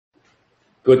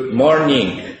Good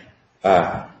morning.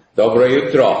 Dobro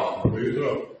jutro. Dobro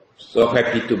jutro. So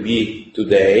happy to be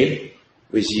today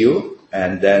with you.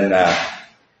 And then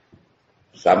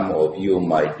some of you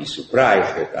might be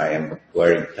surprised that I am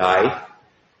wearing tie.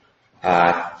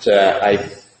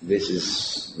 This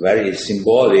is very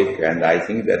symbolic, and I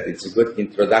think that it's a good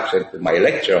introduction to my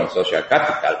lecture on social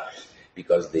capital,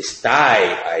 because this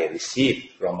tie I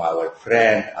received from our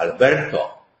friend Alberto,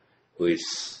 who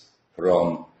is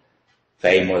from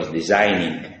famous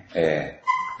designing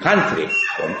country,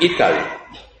 from Italy.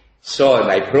 So,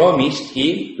 and I promised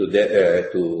him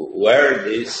to wear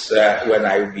this when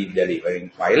I will be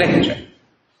delivering my lecture.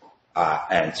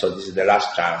 And so this is the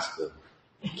last chance to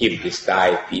keep this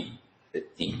tie, fit the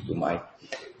thing to my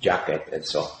jacket, and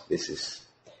so this is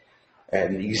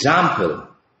an example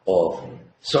of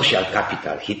social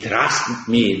capital. He trusted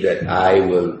me that I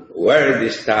will wear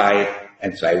this tie,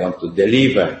 and so I want to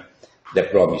deliver the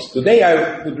promise. Today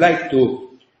I would like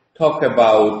to talk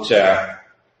about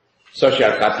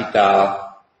social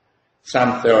capital,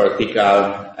 some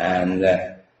theoretical and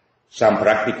some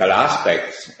practical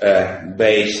aspects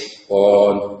based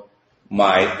on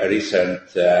my recent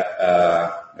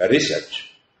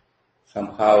research.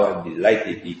 Somehow I'm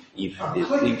delighted if these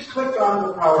things... Click on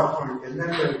the PowerPoint and then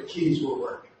the keys will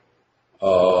work.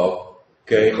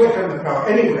 Okay. Click on the PowerPoint.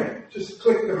 Anyway, just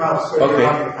click the mouse so you're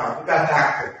on the PowerPoint. That's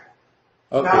active.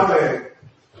 Okay.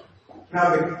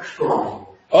 Now the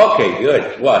scroll. Okay,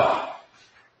 good. Well,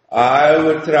 I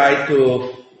will try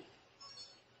to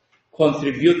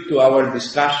contribute to our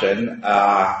discussion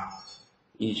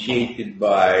initiated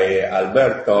by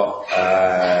Alberto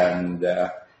and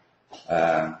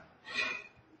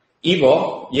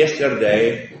Ivo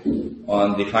yesterday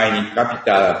on defining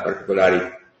capital,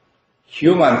 particularly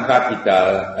human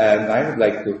capital, and I would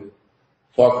like to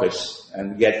focus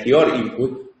and get your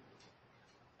input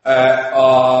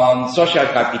on social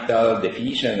capital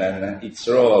definition and its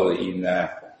role in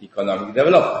economic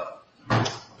development.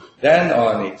 Then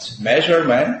on its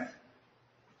measurement,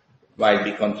 might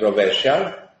be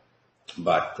controversial,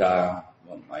 but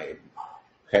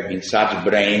having such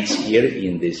brains here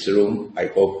in this room, I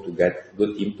hope to get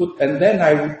good input. And then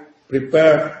I will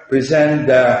present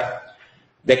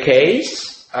the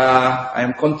case.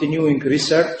 I'm continuing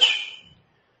research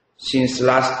since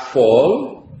last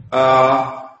fall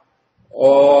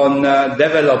on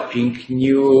developing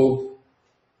new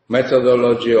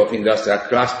methodology of industrial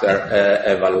cluster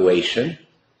evaluation.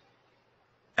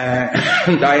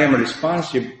 And I am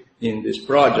responsible in this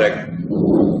project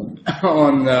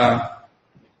on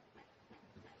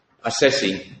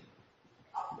assessing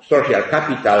social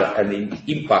capital and its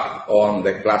impact on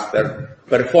the cluster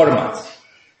performance.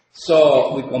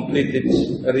 So we completed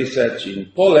research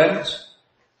in Poland,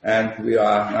 and we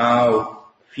are now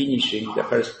finishing the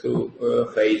first two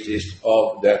phases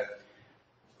of the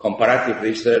comparative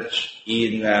research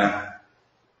in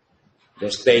the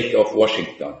state of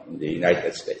Washington in the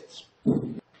United States.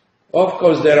 Of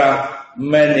course, there are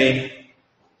many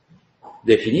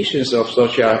definitions of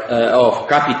of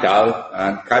capital,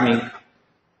 and coming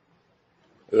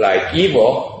like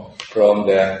Ivo from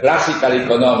the classical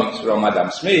economics from Adam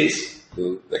Smith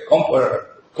to the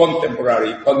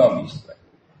contemporary economists, like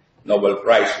Nobel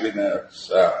Prize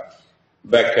winners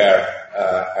Becker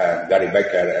and Gary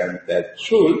Becker and Ted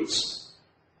Schultz.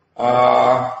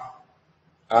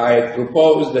 I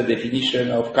propose the definition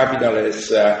of capital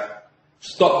as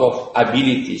stock of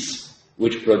abilities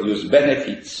which produce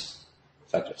benefits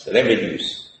such as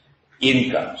revenues,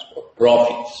 incomes, or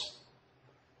profits.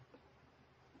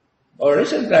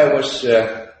 Recently I was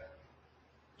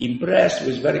impressed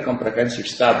with very comprehensive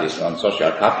studies on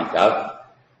social capital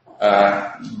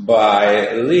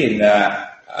by Lin,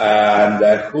 and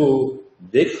who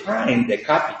defined the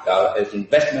capital as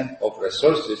investment of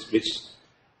resources which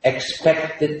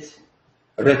expected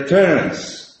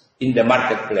returns in the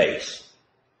marketplace.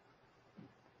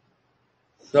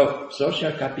 So,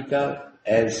 social capital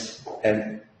as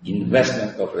an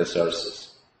investment of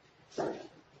resources.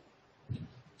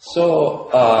 So,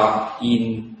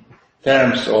 in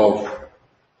terms of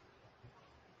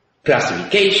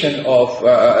classification of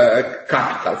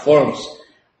capital forms,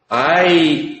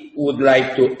 I would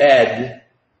like to add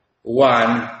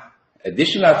one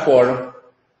additional form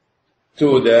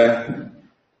to the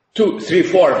three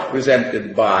forms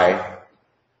presented by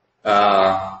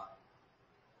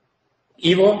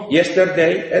Ivo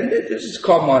yesterday, and this is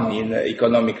common in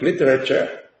economic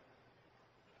literature.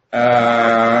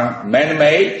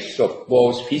 Man-made, so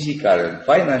both physical and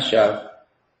financial,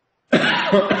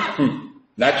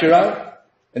 natural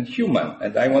and human.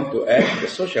 And I want to add the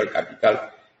social capital.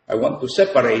 I want to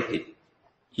separate it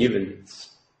even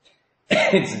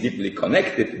it's deeply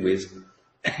connected with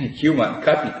human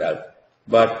capital.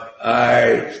 But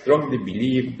I strongly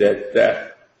believe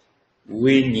that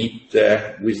we need,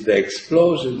 with the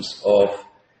explosions of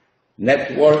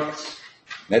networking,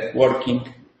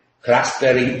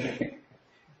 clustering,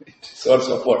 which is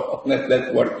also a form of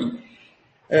networking,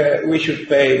 we should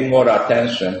pay more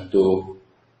attention to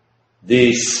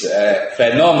this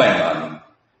phenomenon,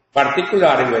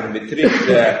 particularly when we treat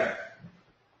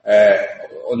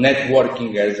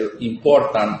networking as an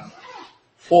important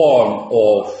form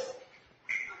of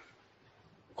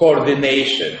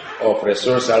coordination of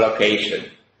resource allocation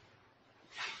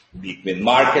between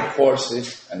market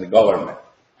forces and the government.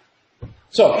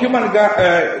 So human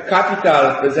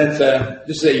capital presents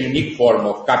this is a unique form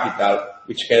of capital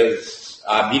which has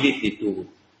ability to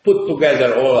put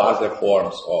together all other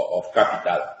forms of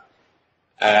capital.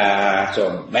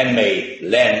 So man-made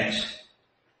land,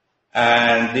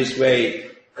 and this way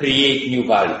create new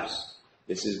values.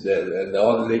 This is the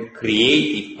only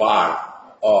creative part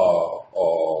of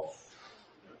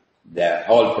the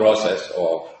whole process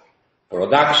of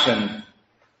production,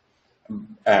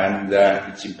 and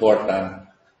it's important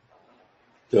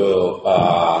to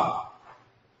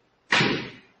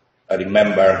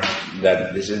remember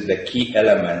that this is the key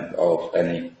element of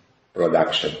any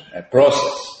production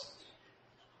process.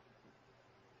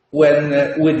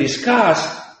 When we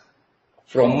discussed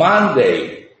from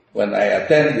Monday, when I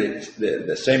attended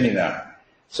the seminar,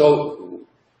 so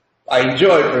I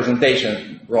enjoy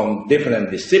presentations from different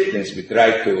disciplines. We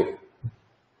try to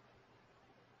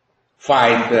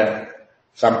find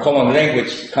some common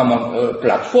language, common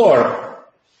platform.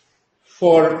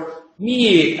 For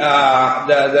me,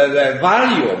 the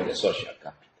value of the social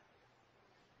capital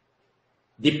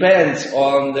depends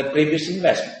on the previous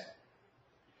investment.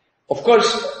 Of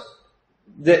course,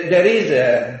 there is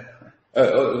a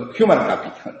human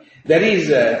capital. There is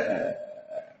a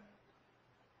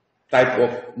type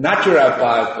of natural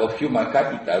part of human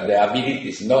capital, the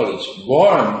abilities, knowledge,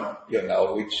 born,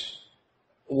 which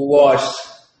was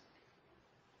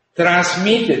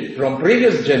transmitted from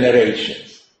previous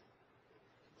generations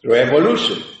through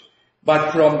evolution.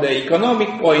 But from the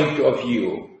economic point of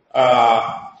view,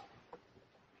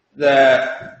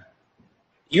 the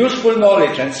useful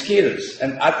knowledge and skills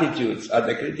and attitudes are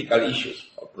the critical issues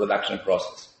of production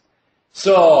process.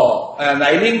 So, and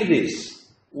I link this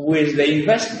with the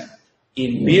investment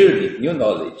in building new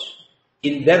knowledge,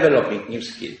 in developing new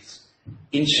skills,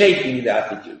 in shaping the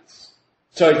attitudes.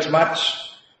 So it's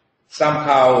much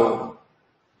somehow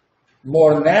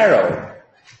more narrow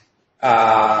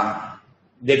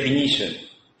definition.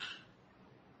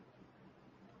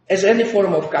 As any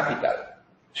form of capital,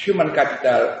 human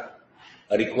capital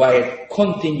required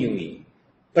continuing,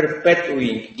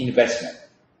 perpetuating investment.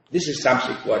 This is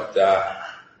something what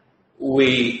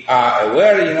we are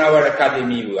aware in our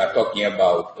academy. We are talking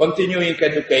about continuing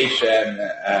education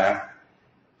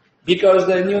because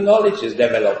the new knowledge is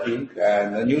developing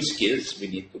and the new skills we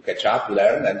need to catch up,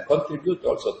 learn, and contribute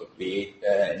also to create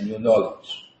new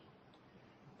knowledge.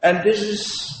 And this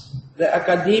is the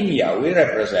academia we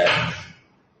represent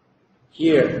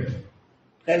here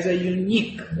has a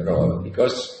unique role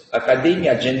because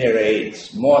academia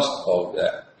generates most of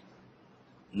the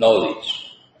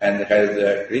knowledge and has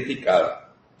a critical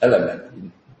element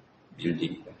in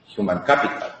building human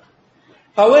capital.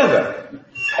 However,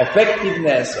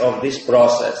 effectiveness of this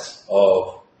process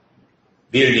of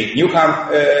building new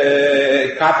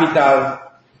capital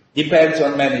depends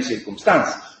on many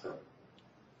circumstances,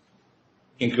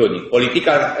 including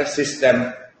political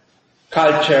system,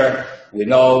 culture. We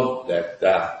know that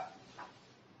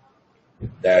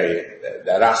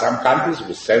there are some countries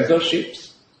with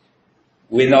censorships.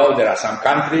 We know there are some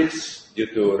countries, due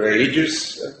to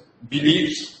religious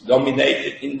beliefs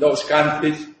dominated in those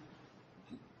countries,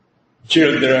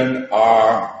 children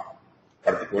are,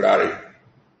 particularly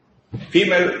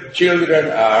female children,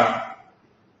 are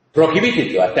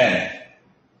prohibited to attend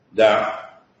the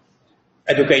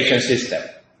education system.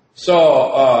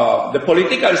 So the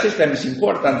political system is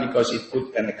important because it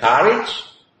could encourage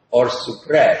or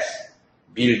suppress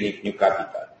building new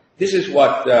capital. This is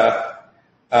what,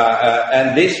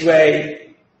 and this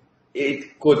way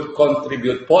it could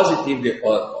contribute positively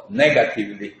or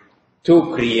negatively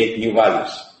to create new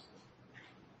values.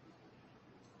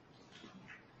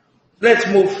 Let's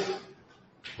move.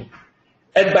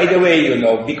 And by the way,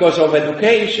 because of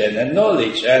education and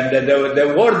knowledge, and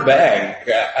the World Bank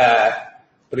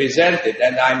presented,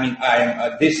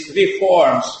 and these three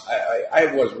forms, I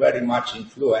was very much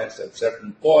influenced at a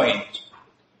certain point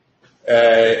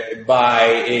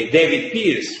by David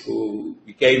Pierce, who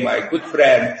became my good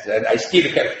friend, and I still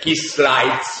have his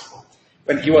slides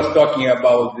when he was talking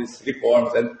about these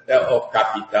reforms and, of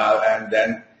capital, and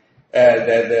then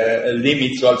the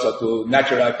limits also to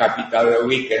natural capital,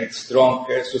 weak and strong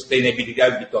sustainability.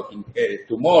 I'll be talking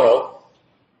tomorrow.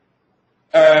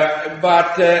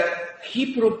 But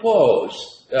he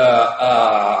proposed,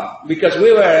 because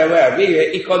we were aware, we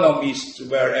economists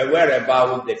were aware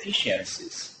about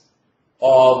deficiencies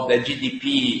of the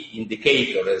GDP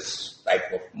indicator as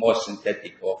type of more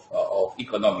synthetic of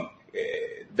economic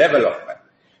development,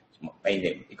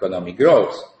 mainly economic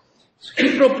growth. So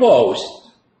he proposed,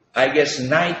 I guess,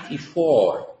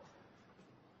 94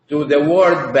 to the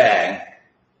World Bank,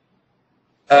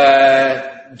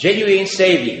 genuine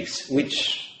savings,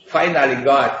 which finally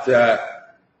got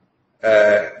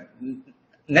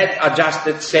net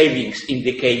adjusted savings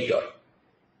indicator,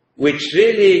 which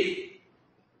really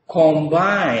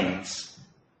combines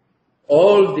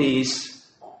all these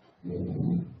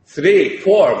three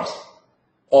forms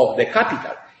of the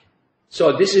capital.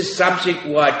 So this is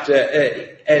something what,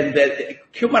 and the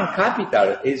human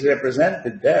capital is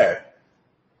represented there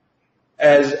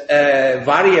as a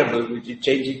variable which is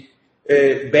changing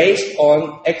based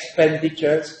on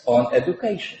expenditures on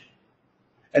education.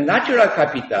 And natural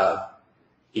capital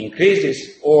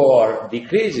increases or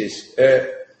decreases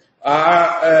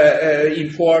are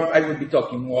informed, I will be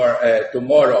talking more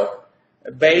tomorrow,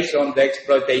 based on the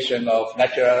exploitation of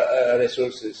natural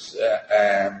resources,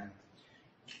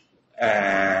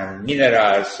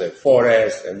 minerals,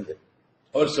 forests, and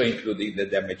also including the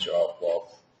damage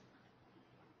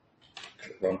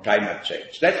from climate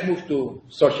change. Let's move to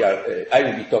social. I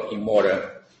will be talking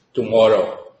more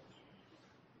tomorrow.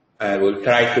 I will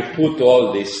try to put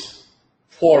all these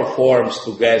four forms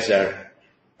together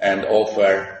and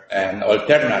offer an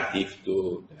alternative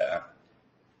to the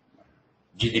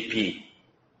GDP.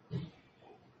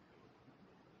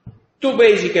 Two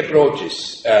basic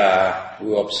approaches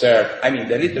we observe. I mean,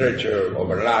 the literature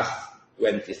over the last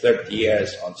 20, 30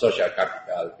 years on social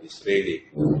capital is really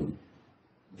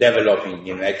developing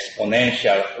in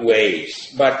exponential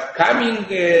ways. But coming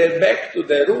back to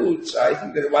the roots, I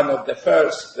think that one of the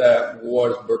first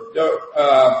was Bourdieu,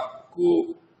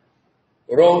 who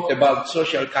wrote about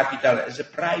social capital as a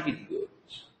private good,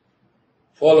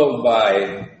 followed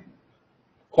by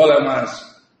Coleman's,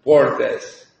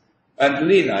 Portes, and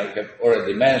Lin, I have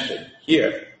already mentioned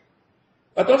here.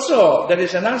 But also there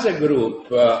is another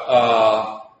group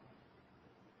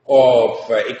of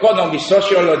economists,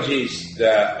 sociologists,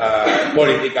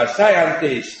 political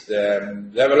scientists,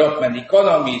 development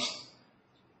economists,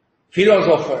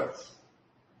 philosophers,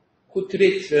 who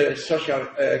treat social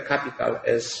capital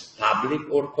as public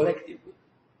or collective.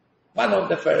 One of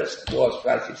the first was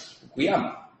Francis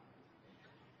Fukuyama.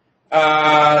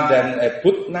 Then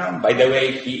Putnam, by the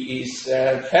way, he is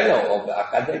a fellow of the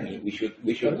academy. We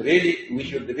should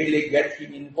really get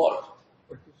him involved.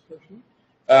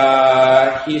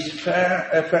 His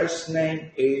first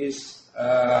name is,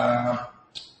 I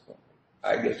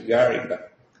guess, Gary,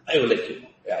 but I will let you know.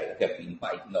 I have in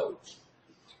my notes.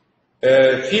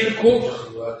 Phil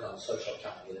Cook. Work on social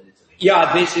capital in Italy.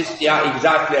 Yeah, this is, yeah,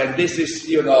 exactly. And this is,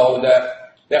 you know,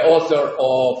 the author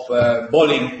of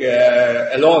Bowling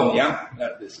Alone, yeah?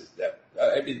 This is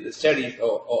the series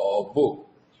of book.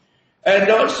 And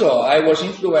also, I was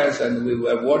influenced, and we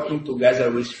were working together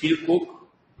with Phil Cook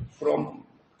from,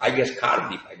 I guess,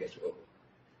 Cardiff,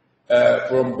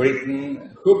 from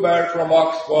Britain, Hubert from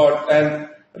Oxford, and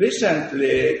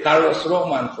recently Carlos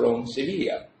Roman from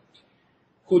Sevilla,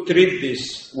 who treat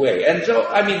this way. And so,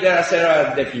 I mean, there are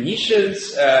several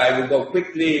definitions. I will go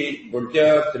quickly.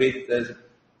 Bourdieu treats as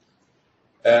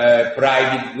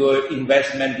private good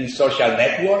investment in social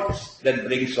networks that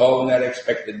brings owner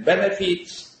expected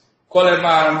benefits.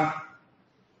 Coleman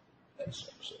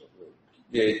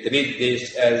treat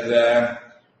this as,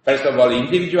 first of all,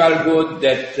 individual good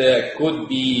that could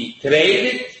be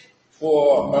traded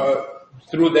for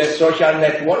through the social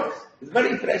networks. It's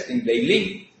very interesting. They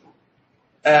link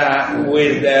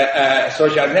with the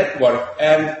social network.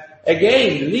 And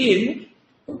again, Lin,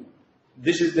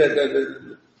 this is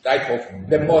the type of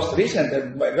the most recent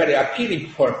and very appealing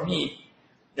for me,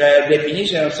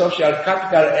 definition of social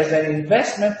capital as an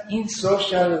investment in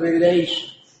social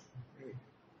relations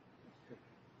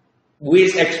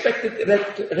with expected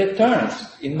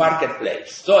returns in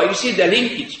marketplace. So you see the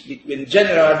linkage between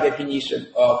general definition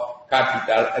of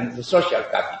capital and the social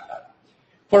capital.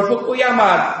 For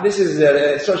Fukuyama, this is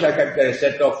a social capital, a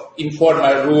set of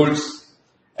informal rules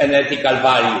and ethical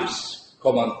values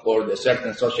common for the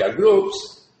certain social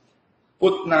groups.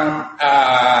 Putnam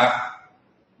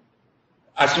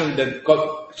assume that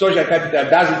social capital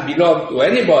doesn't belong to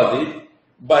anybody,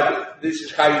 but this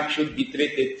is how it should be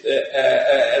treated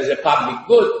as a public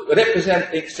good,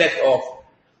 representing a set of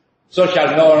social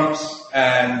norms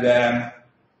and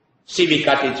civic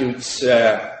attitudes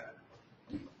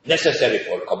necessary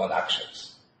for common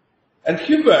actions. And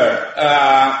Huber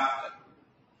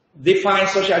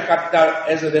defines social capital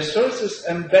as resources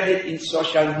embedded in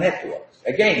social networks.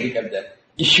 Again, we have the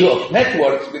issue of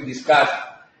networks we discussed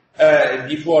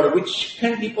before, which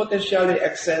can be potentially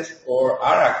accessed or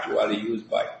are actually used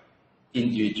by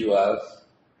individuals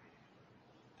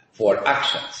for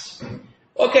actions.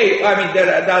 Okay, I mean,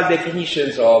 there are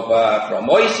definitions of from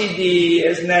OECD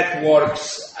as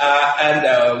networks and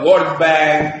World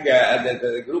Bank,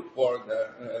 the group for the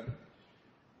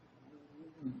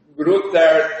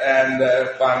Grutter and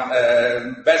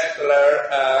Van Bestler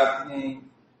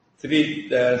treat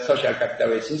social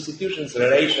capital as institutions,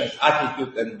 relations,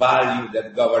 attitude, and value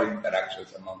that govern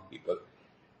interactions among people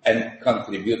and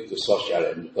contribute to social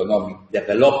and economic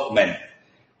development.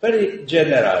 Very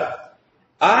general.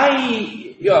 There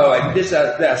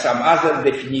are some other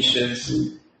definitions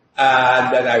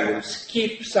that I will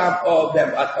skip some of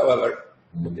them, but however,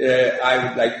 I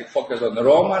would like to focus on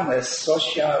Roman as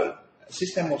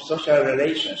system of social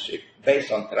relationship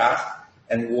based on trust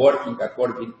and working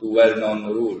according to well-known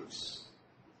rules.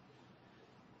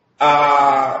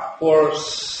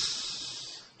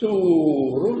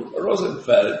 To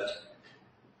Rosenfeld,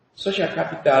 social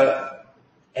capital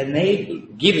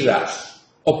gives us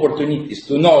opportunities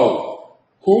to know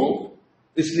who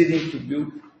is leading to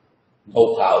build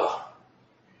know-how.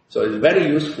 So it's a very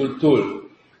useful tool.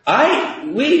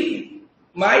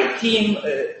 My team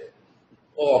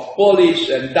of Polish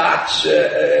and Dutch,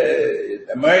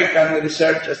 American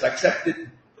researchers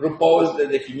proposed the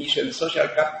definition of social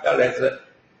capital as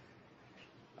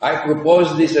I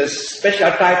propose this as special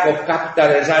type of capital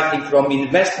resulting from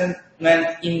investment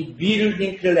in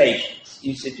building relations,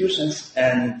 institutions,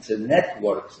 and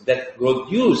networks that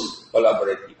produce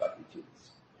collaborative attitudes,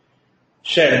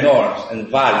 share norms and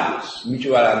values,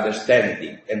 mutual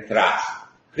understanding and trust,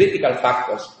 critical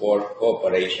factors for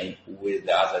cooperation with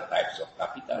the other types of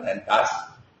capital and thus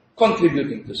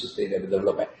contributing to sustainable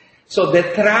development. So the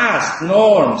trust,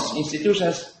 norms,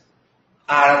 institutions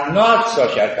are not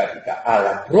social capital, are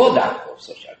a product of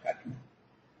social capital,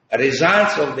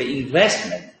 results of the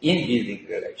investment in building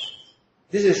relations.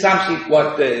 This is something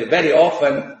what very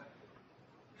often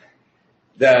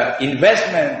the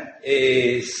investment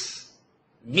is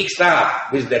mixed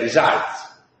up with the results.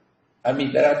 I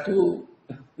mean, there are two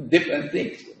different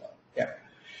things, you know. Yeah.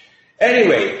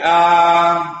 Anyway,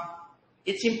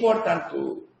 it's important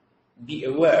to be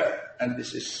aware, and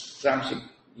this is something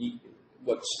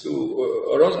what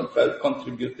Stu Rosenfeld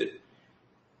contributed.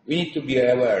 We need to be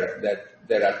aware that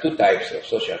there are two types of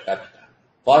social capital,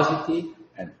 positive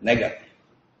and negative.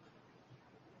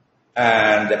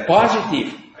 And the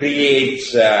positive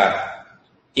creates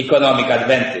economic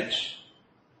advantage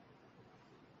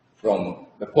from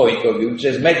the point of view, which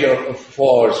is major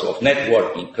force of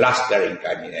networking, clustering.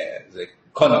 I mean, the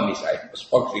economists I was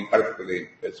focusing particularly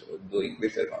doing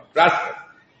research on clustering.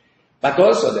 But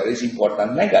also there is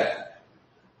important negative.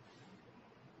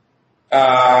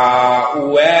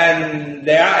 When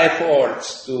there are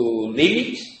efforts to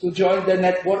limit to join the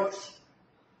networks,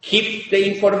 keep the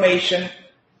information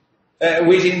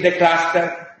within the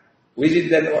cluster, within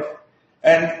the network,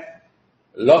 and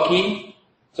lock in.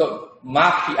 So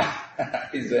mafia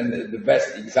is the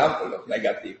best example of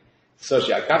negative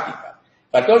social capital.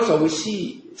 But also we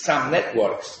see some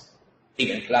networks,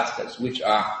 even clusters, which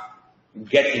are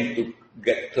getting to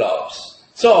get close.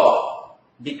 So,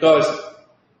 because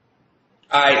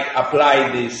I apply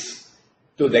this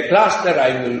to the cluster,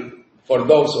 I will, for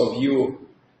those of you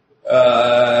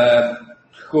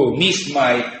who missed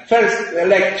my first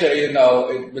lecture, you know,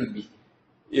 it will be,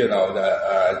 you know,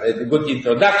 the good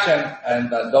introduction,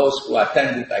 and those who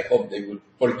attended, I hope they will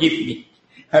forgive me.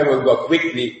 I will go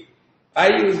quickly. I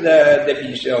use the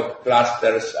definition of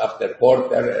clusters after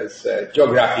Porter as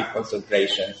geographic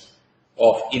concentrations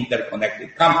of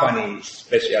interconnected companies,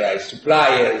 specialized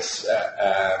suppliers,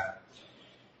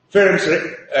 firms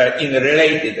in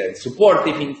related and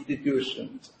supportive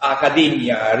institutions,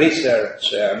 academia,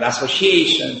 research, and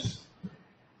associations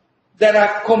that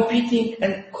are competing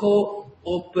and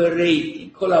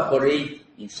collaborating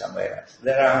in some areas.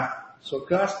 So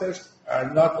clusters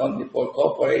are not only for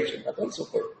cooperation, but also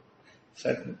for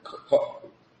certain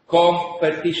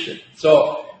competition.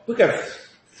 So we have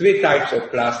three types of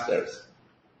clusters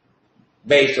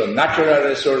based on natural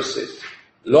resources,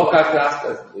 local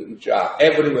clusters, which are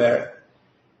everywhere,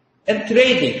 and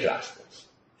trading clusters.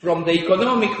 From the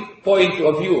economic point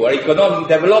of view or economic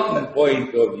development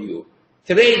point of view,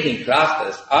 trading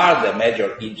clusters are the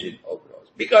major engine of growth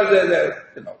because the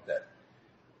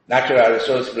natural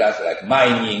resource clusters like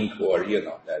mining or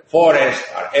the forests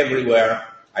are everywhere.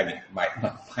 I mean,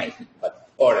 not mining, but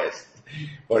forest,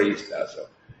 for instance. So,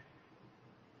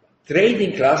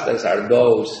 trading clusters are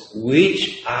those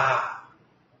which are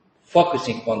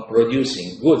focusing on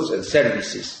producing goods and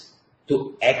services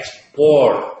to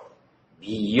export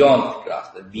beyond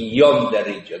cluster, beyond the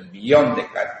region, beyond the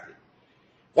country.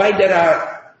 Why they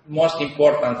are most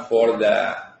important for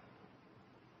the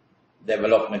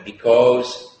development?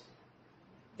 Because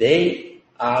they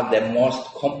are the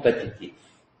most competitive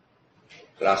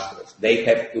clusters. They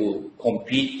have to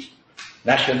compete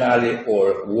nationally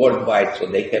or worldwide, so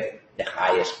they have the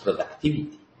highest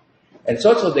productivity. And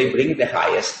so also they bring the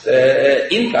highest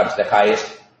incomes, the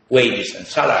highest wages and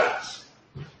salaries.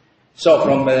 So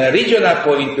from a regional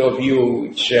point of view,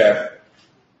 which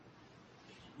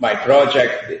my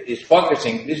project is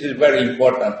focusing, this is very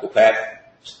important to have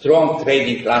strong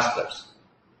trading clusters.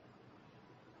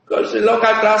 Because the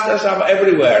local clusters are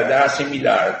everywhere, they are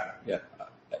similar.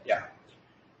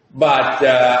 But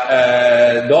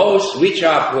those which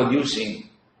are producing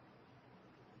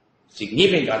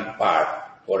significant part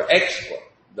for export,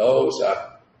 those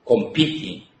are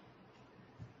competing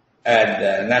at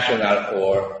the national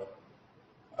or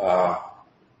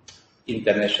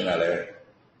international area.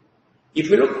 If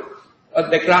we look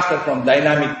at the cluster from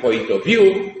dynamic point of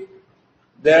view,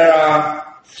 there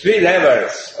are 3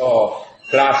 levels of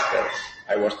clusters.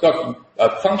 I was talking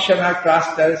about functional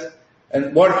clusters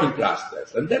and working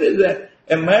clusters. And there is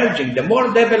emerging, the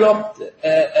more developed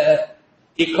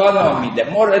economy, the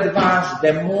more advanced,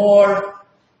 the more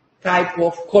type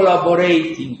of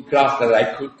collaborating clusters.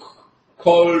 I could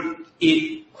call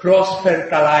it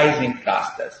cross-fertilizing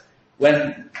clusters,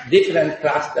 when different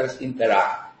clusters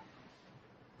interact.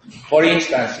 For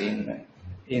instance,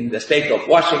 in the state of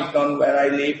Washington, where I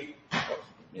live,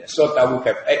 Minnesota, we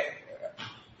have,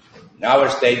 in our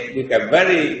state, we have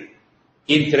very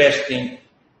interesting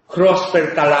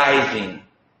cross-fertilizing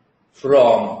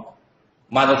from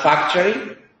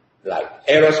manufacturing, like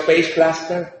aerospace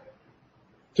cluster,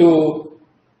 to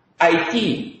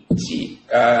IT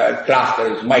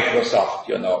clusters, Microsoft,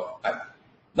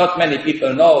 Not many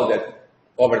people know that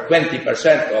over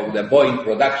 20% of the Boeing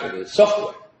production is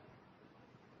software.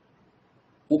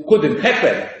 It couldn't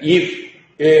happen if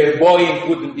Boeing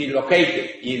couldn't be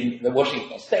located in the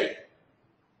Washington state.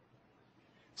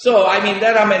 So, I mean,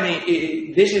 there are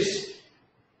many, this is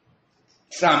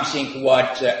something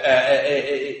what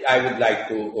I would like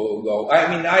to go. I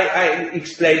mean, I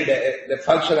explained the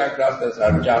functional clusters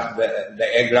are just the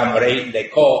agglomerate, the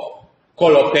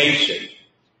co-location.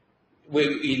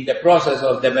 In the process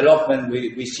of development,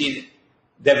 we see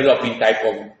developing type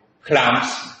of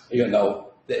clumps,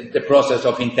 the process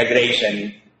of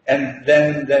integration. And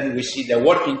then we see the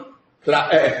working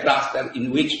cluster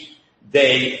in which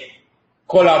they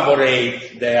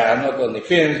collaborate. They are not only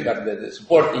firms, but the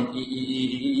supporting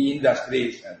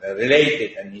industries and the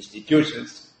related and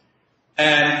institutions.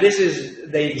 And this is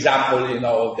the example,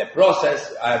 of the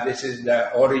process. This is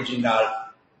the original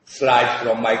slide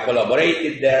from my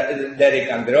collaborator, Derek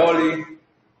Andreoli,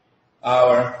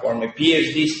 our former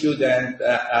PhD student,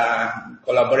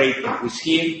 collaborating with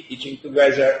him, teaching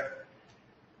together.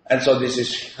 And so this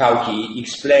is how he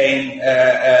explained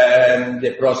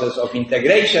the process of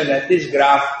integration. And this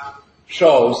graph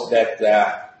shows that,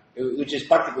 which is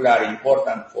particularly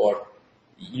important for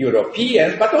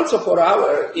Europeans, but also for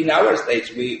in our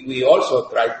states, we also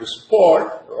try to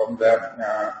support from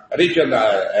the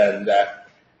regional and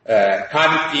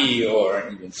county or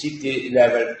even city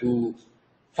level to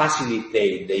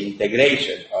facilitate the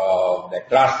integration of the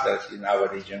clusters in our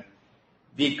region.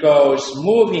 Because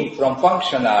moving from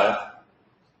functional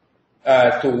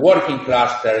to working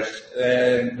clusters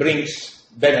brings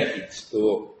benefits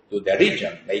to the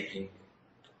region, making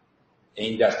the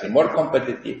industry more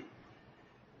competitive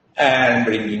and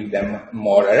bringing them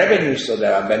more revenue, so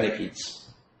there are benefits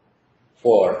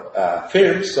for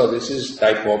firms. So this is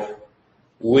type of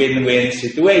win-win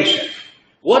situation.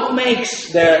 What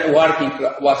makes the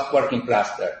working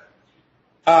cluster?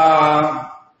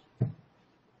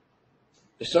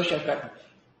 The social capital.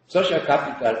 Social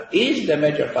capital is the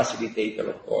major facilitator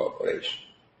of cooperation,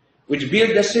 which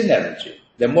builds the synergy.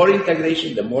 The more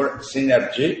integration, the more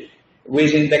synergy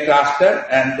within the cluster,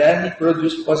 and then it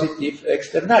produces positive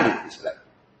externalities like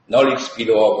knowledge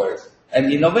spillovers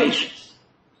and innovations.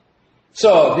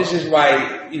 So this is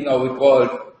why, we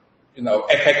call,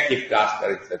 effective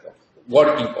cluster instead of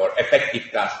working or effective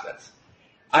clusters.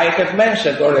 I have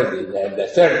mentioned already the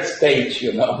third stage,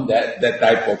 the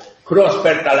type of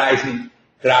cross-fertilizing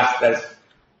clusters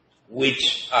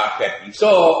which are happy.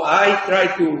 So I try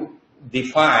to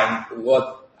define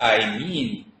what I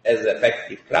mean as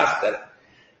effective cluster.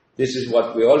 This is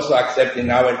what we also accept in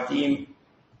our team.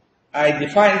 I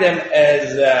define them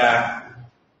as a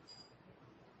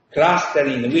cluster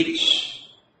in which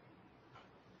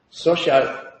social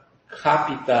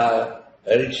capital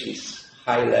reaches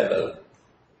high level,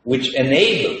 which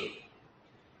enable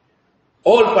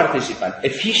all participants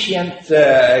efficient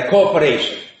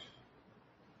cooperation,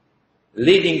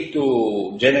 leading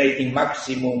to generating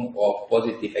maximum of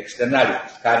positive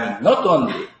externalities, coming not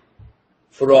only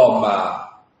from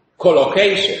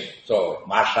collocation, so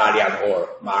Marshallian or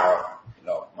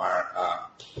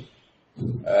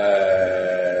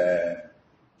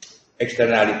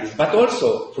externalities, but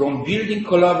also from building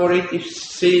collaborative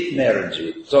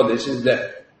synergy. So this is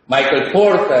Michael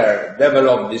Porter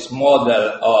developed this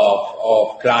model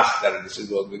of cluster. This is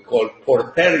what we call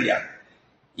Porterian.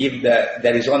 If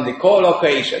there is only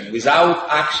co-location without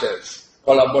actions,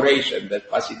 collaboration, that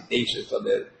facilitation, so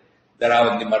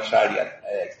around the Marshallian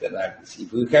externalities.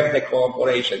 If we have the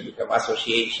cooperation, we have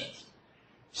associations.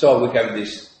 So we have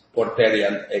these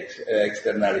Porterian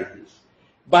externalities.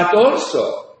 But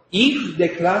also, if the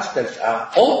clusters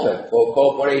are open for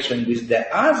cooperation with the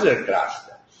other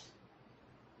clusters,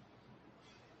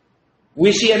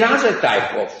 we see another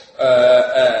type of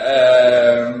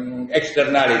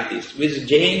externalities, which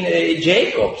Jane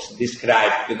Jacobs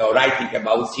described, writing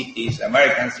about cities,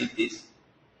 American cities.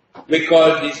 We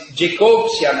call this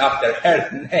Jacobsian, after her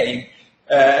name,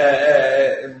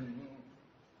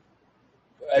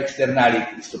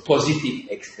 externalities, positive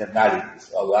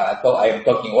externalities. I am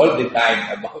talking all the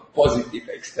time about positive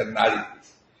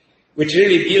externalities, which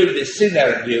really build the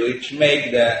synergy, which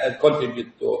make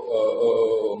contribute to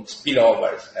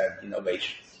spillovers and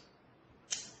innovations.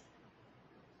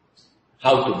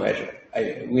 How to measure?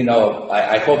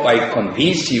 I hope I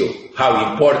convince you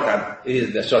how important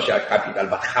is the social capital,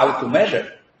 but how to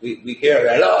measure? We hear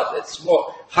a lot. It's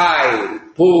more high,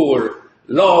 poor,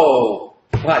 low,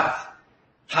 but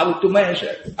how to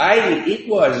measure? It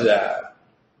was the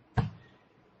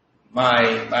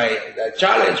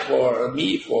challenge for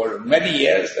me for many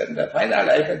years, and finally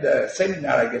I had a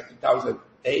seminar, I guess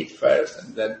 2008 first,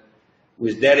 and then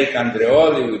with Derek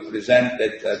Andreoli we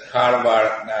presented at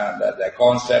Harvard the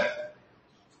concept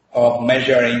of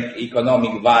measuring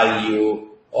economic value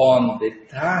on the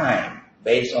time,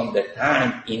 based on the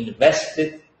time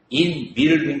invested in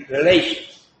building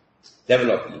relations,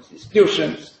 developing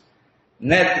institutions,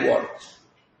 networks,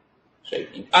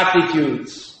 shaping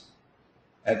attitudes,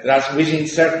 and trust within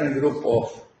certain group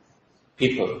of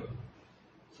people.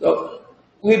 So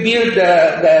we build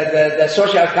the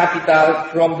social capital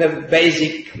from the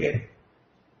basic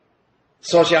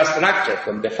social structure,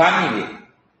 from the family,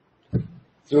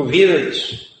 through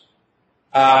village,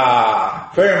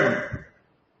 firm,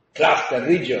 cluster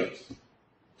regions,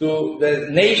 to the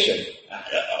nation,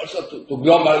 also to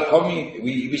global community.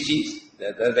 We see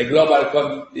the global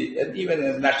community, and even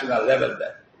at national level,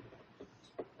 that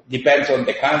depends on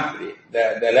the country.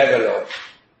 The level of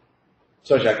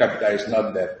social capital is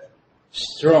not that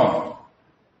strong.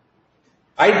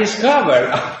 I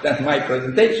discovered after my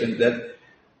presentation that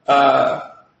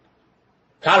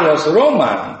Carlos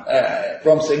Roman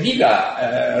from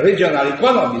Sevilla, regional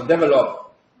economist,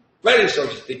 developed very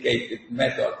sophisticated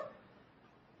method,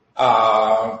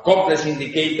 complex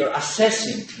indicator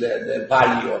assessing the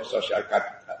value of social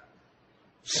capital.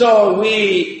 So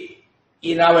we,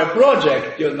 in our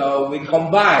project, we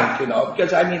combined,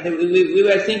 because we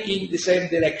were thinking the same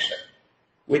direction.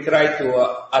 We try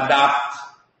to adapt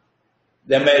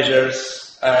the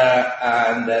measures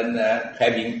and then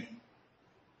having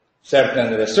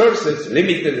certain resources,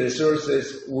 limited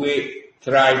resources, we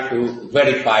try to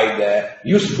verify the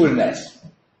usefulness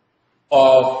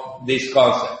of this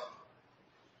concept.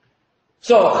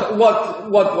 So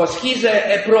what was his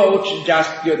approach?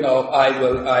 Just,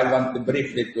 I want to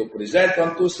briefly to present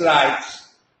on 2 slides.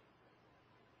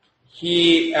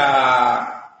 He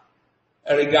regard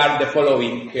the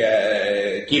following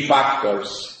key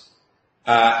factors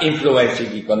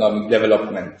influencing economic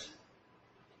development: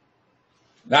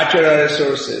 natural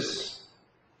resources,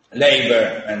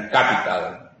 labor and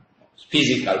capital,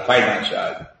 physical,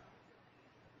 financial,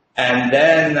 and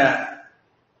then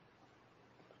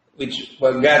which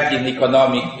were got in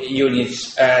economic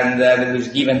units, and then was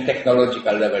given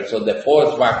technological level. So the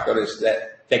 4th factor is the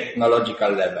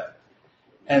technological level.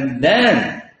 And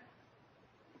then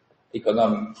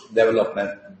economic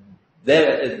development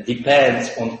that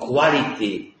depends on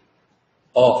quality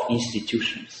of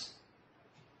institutions.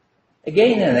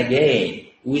 Again and again,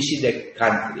 we see the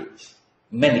countries,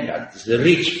 many countries,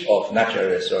 rich of natural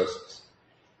resources,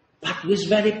 but with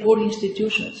very poor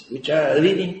institutions, which are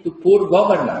leading to poor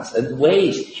governance and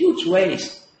waste, huge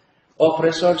waste of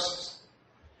resources.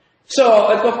 So,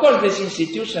 and of course, these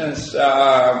institutions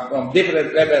from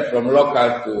different levels, from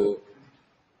local to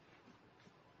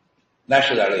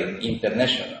national and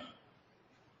international.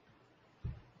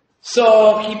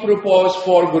 So he proposed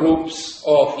 4 groups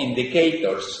of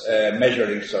indicators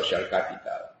measuring social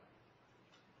capital.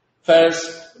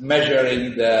 First,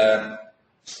 measuring the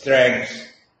strength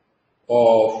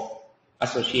of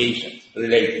associations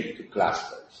related to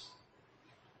clusters,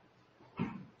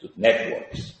 to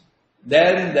networks.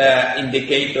 Then the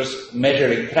indicators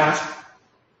measuring trust.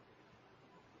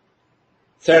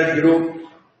 Third group,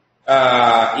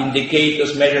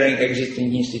 indicators measuring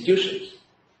existing institutions.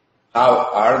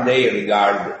 How are they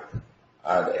regarded?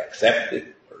 Are they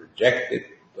accepted or rejected,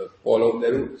 or follow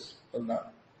the rules or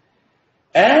not?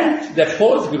 And the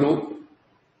fourth group,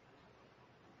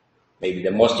 maybe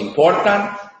the most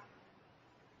important,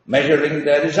 measuring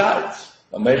the results,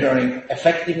 or measuring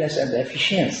effectiveness and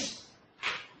efficiency.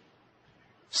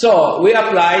 So we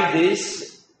applied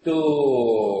this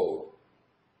to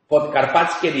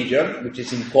Podkarpackie region, which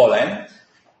is in Poland.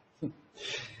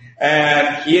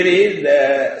 And here is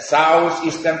the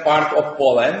southeastern part of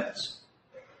Poland,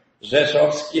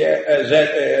 Rzeszowskie,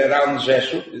 around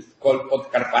Rzeszów, it's called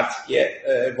Podkarpackie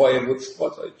województwo,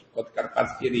 so it's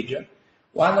Podkarpackie region,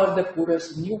 one of the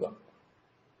poorest in Europe.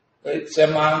 It's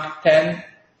among 10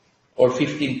 or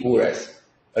 15 poorest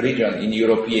region in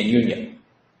European Union.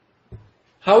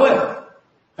 However,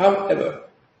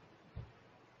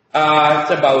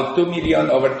 it's about 2 million,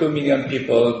 over 2 million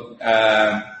people,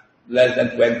 less than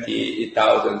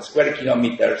 20,000 square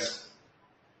kilometers,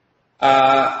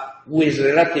 with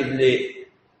relatively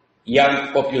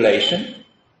young population,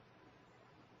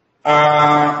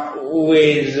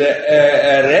 with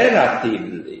a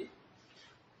relatively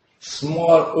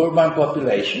small urban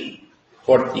population,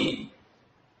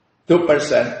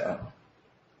 42%.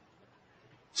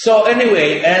 So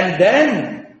anyway, and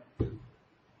then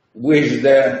with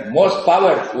the most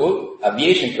powerful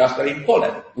aviation cluster in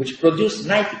Poland, which produced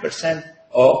 90%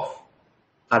 of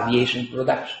aviation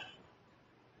production.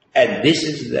 And this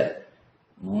is the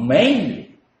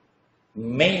mainly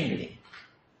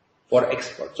for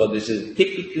export. So this is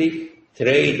typically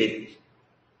traded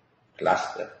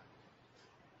cluster.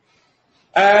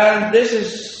 And this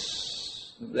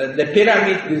is the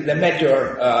pyramid with the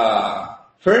major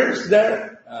firms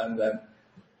there, and then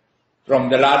from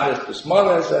the largest to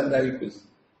smallest, and then you could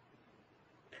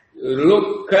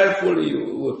look carefully,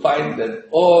 you will find that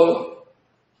all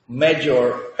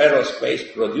major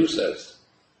aerospace producers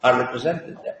are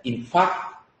represented there. In fact,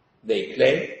 they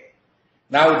claim,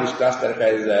 now this cluster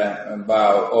has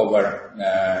about over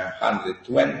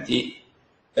 120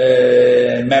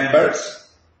 members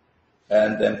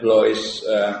and employs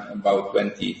about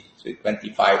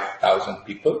 25,000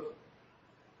 people.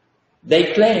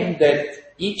 They claim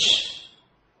that each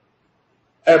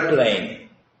airplane,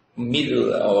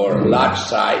 middle or large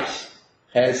size,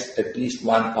 has at least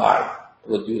one part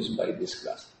produced by this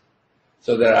cluster.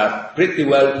 So they are pretty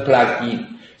well plugged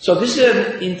in. So this is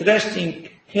an interesting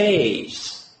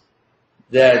case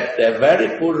that a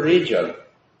very poor region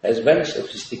has very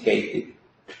sophisticated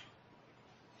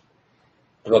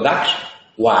production.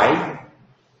 Why?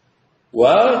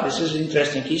 Well, this is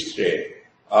interesting history.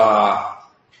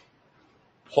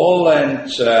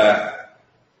 Poland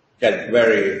had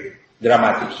very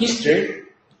dramatic history.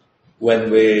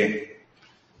 When we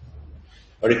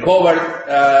recovered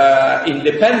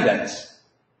independence,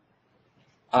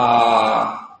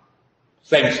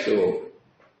 thanks to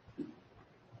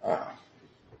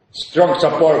strong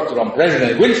support from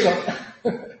President Wilson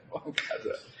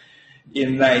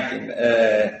in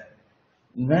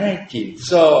 1919.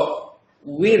 So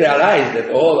we realized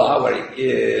that all our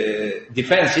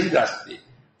defense industry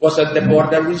was at the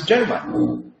border with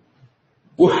Germany.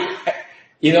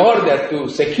 In order to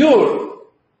secure,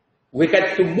 we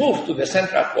had to move to the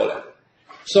central Poland.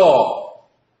 So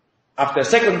after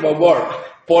Second World War,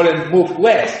 Poland moved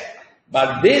west,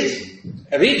 but this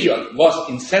region was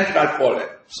in central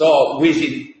Poland. So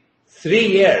within 3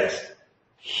 years,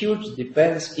 huge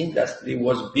defense industry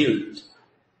was built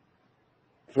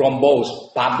from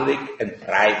both public and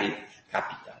private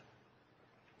capital,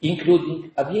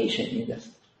 including aviation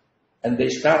industry. And they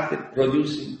started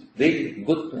producing really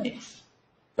good planes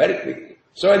very quickly.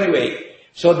 So anyway,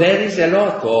 so there is a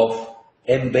lot of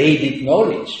embedded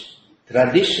knowledge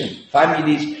tradition,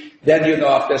 families. Then,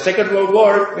 after Second World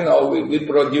War, we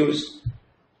produced,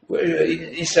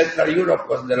 in Central Europe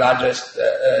was the largest,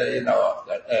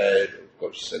 of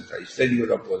course, Central Eastern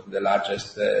Europe was the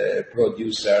largest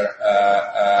producer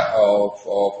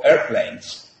of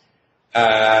airplanes.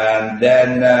 And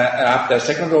then after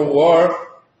Second World War,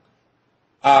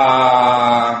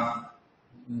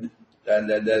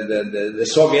 the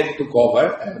Soviet took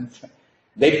over and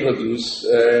they produced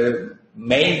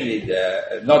mainly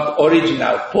the not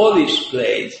original Polish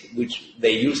planes, which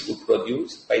they used to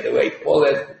produce. By the way,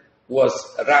 Poland was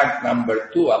ranked number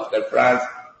 2 after France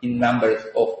in numbers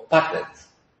of patents,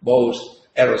 both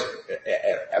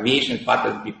aviation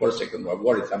patents before Second World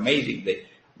War. It's amazing.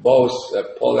 Both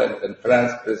Poland and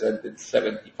France presented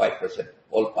 75% of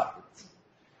all patents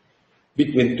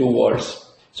between two wars.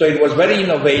 So it was very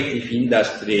innovative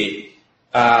industry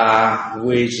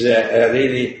with a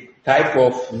really type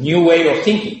of new way of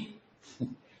thinking.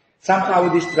 Somehow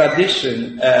this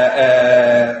tradition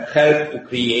helped to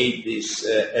create this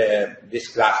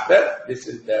cluster. This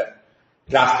is the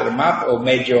cluster map of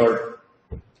major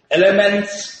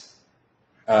elements.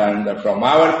 And from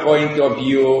our point of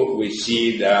view, we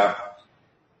see the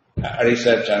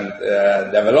research and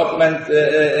development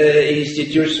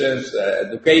institutions,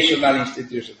 educational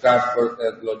institutions, transport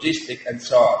and logistics, and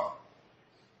so on.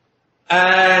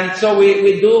 And so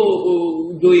we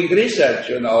doing research,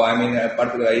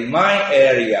 particularly in my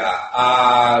area,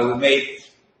 we made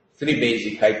 3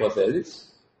 basic hypotheses.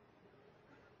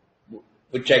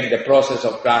 We check the process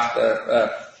of cluster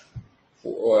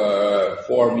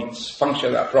from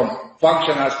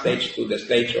functional stage to the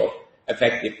stage of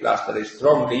effective cluster is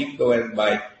strongly influenced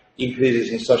by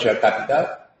increases in social capital.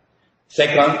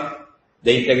 Second,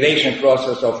 the integration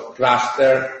process of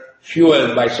cluster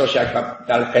fueled by social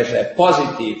capital has a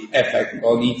positive effect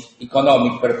on its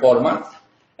economic performance.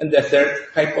 And the third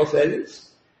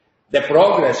hypothesis, the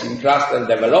progress in cluster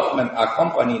development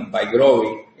accompanied by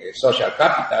growing social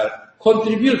capital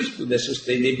contributes to the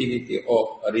sustainability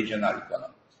of regional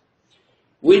economies.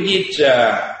 We did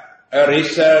a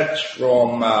research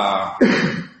from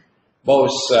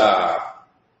both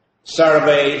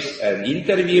surveys and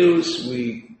interviews.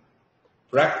 We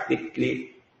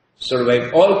practically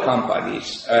surveyed all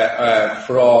companies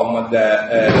from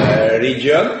the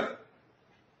region.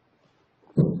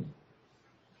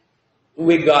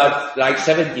 We got like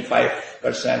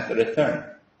 75% return.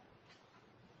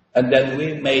 And then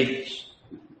we made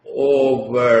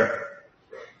over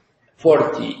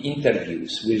 40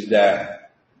 interviews with the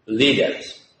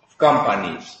leaders of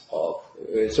companies, of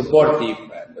supportive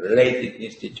and related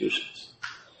institutions.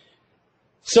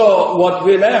 So what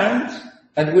we learned,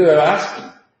 and we were asking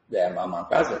them, among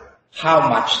others, how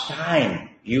much time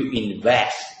you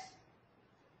invest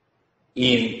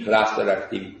in cluster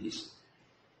activities.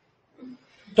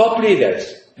 Top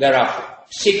leaders, there are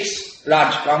 6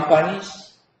 large companies,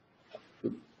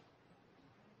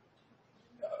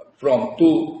 from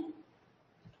 2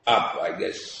 up, I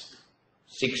guess,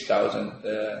 6,000,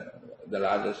 the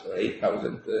largest, or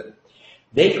 8,000.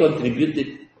 They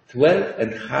contributed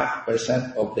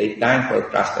 12.5% of their time for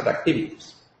cluster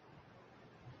activities.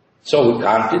 So we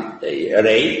counted the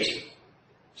rate,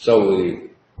 so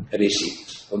we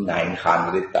received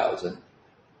 $900,000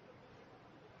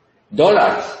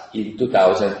 in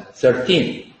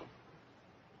 2013.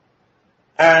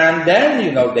 And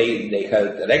then, they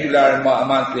held a regular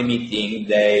monthly meeting.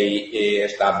 They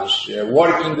established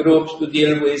working groups to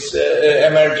deal with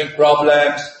emerging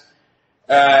problems.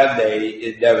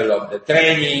 They developed the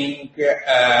training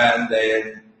and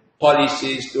the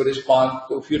policies to respond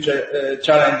to future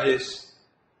challenges.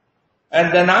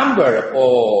 And the number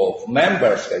of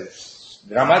members has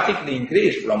dramatically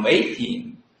increased from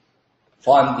 18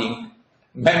 founding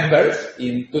members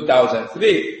in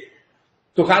 2003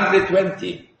 to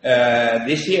 120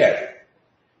 this year.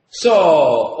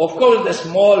 So, of course, the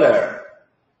smaller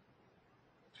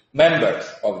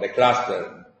members of the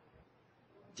cluster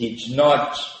did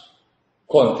not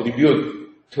contribute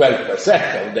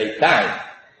 12% of their time.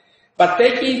 But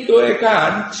taking into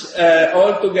account,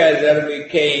 altogether we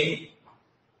came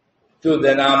to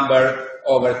the number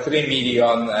over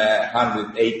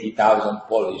 3,180,000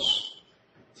 Polish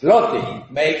zloty.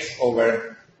 It makes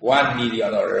over 1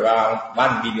 million or around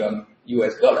 $1 billion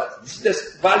US. This is the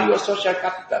value of social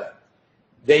capital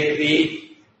they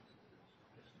create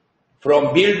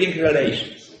from building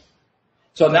relations.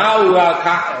 So now we are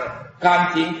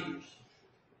counting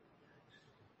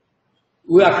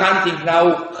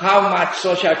now how much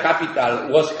social capital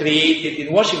was created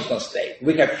in Washington State.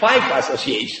 We have 5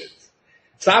 associations.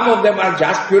 Some of them are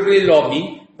just purely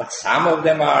lobbying, But some of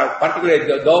them are,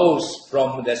 particularly those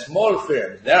from the small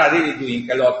firms, they are really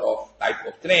doing a lot of type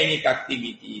of training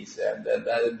activities and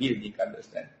building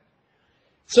understanding.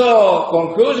 So,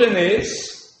 conclusion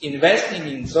is, investing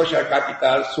in social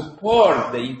capital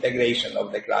supports the integration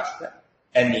of the cluster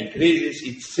and increases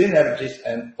its synergies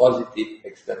and positive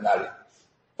externalities.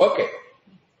 Okay.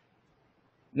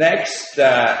 Next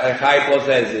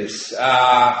hypothesis.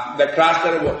 The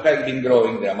cluster has been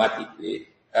growing dramatically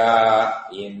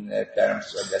in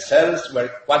terms of the sales were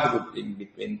quadrupling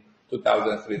between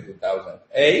 2003 and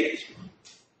 2008,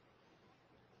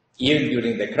 even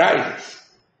during the crisis.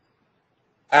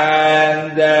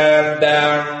 And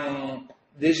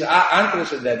this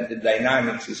unprecedented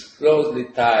dynamics is closely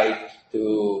tied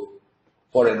to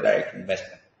foreign direct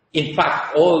investment. In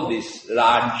fact, all these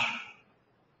large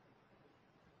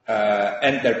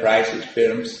enterprises,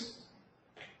 firms,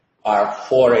 are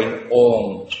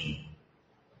foreign-owned.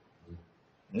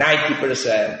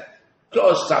 90%,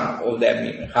 close some of them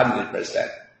even 100%.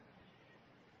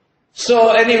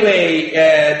 So anyway,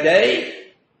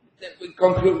 we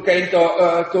came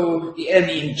to and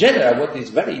in general, what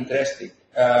is very interesting,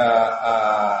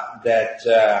 that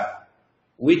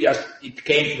it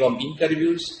came from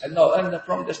interviews and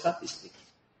from the statistics.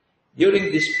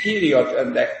 During this period,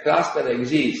 and the cluster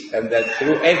exists, and that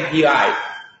through FDI,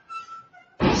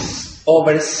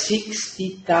 over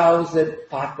 60,000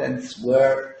 patents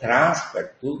were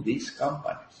transferred to these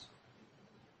companies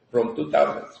from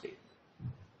 2003.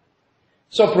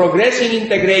 So progressing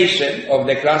integration of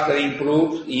the cluster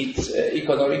improves its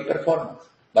economic performance,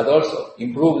 but also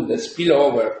improves the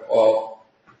spillover of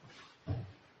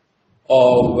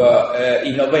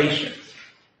innovations.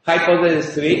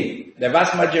 Hypothesis 3, the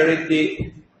vast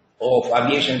majority of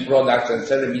aviation products and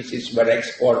services were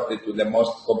exported to the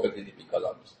most competitive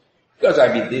economies. Because,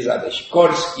 these are the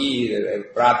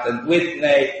Sikorsky, Pratt &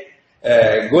 Whitney,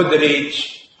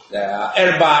 Goodrich,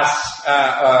 Airbus,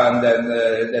 and then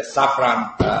the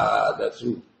Safran,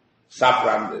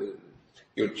 the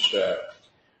huge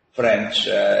French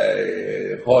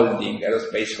holding,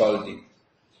 aerospace holding.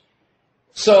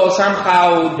 So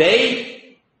somehow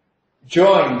they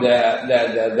joined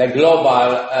the global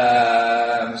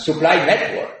supply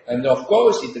network, and of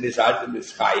course it resulted in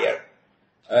higher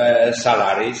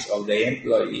salaries of the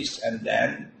employees, and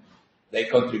then they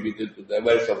contributed to the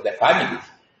wealth of the families.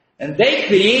 And they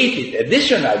created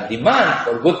additional demand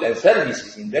for goods and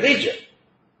services in the region.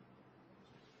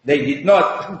 They did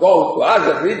not go to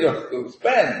other regions to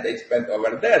spend, they spent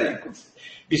over there. You could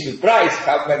be surprised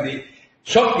how many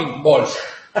shopping malls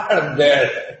are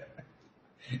there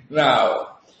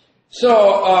now.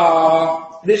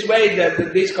 So, this way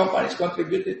that these companies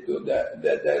contributed to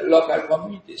the local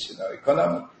communities,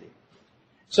 economically.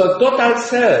 So total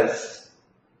sales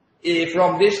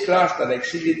from this cluster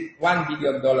exceeded $1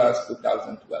 billion in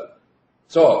 2012.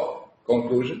 So,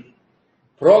 conclusion,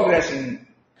 progress in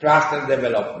cluster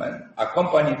development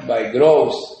accompanied by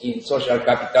growth in social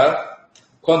capital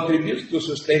contributes to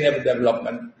sustainable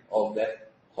development of the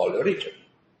whole region.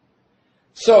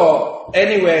 So,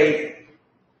 anyway,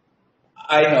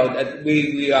 I know that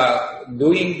we are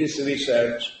doing this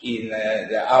research in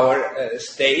our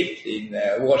state, in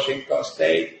Washington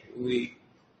State. We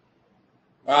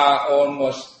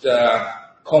almost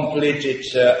completed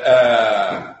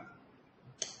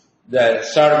the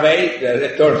survey. The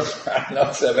returns are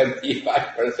not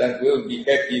 75%. We'll be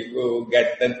happy if we'll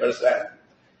get 10%.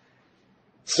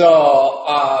 So,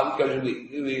 because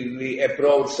we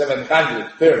approached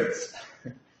 700 firms.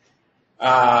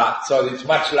 So it's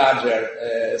much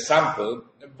larger sample,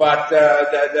 but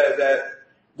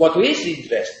what is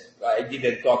interesting, I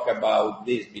didn't talk about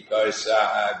this because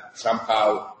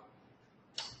somehow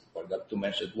forgot to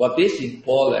mention what is in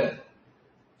Poland,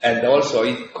 and also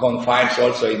it confines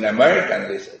also in American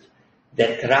research,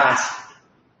 the trust,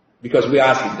 because we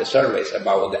asked in the surveys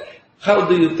about that. How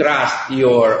do you trust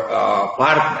your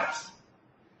partners?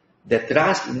 The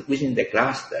trust within the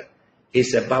cluster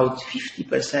is about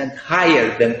 50%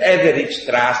 higher than average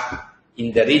trust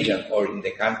in the region or in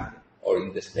the country or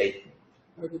in the state.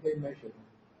 How do they measure that?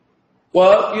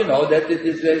 Well, that it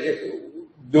is,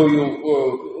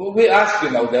 we asked,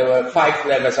 there were 5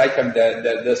 levels,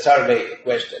 the survey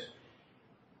question.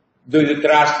 Do you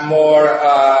trust more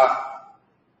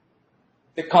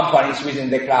the companies within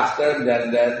the cluster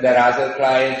than the other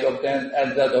clients of them?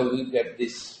 And that we get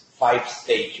this 5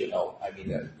 stage,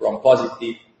 from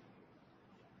positive,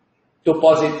 2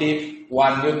 positive,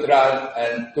 1 neutral,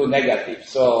 and 2 negative.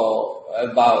 So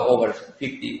about over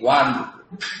 51,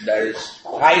 there is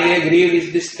highly agree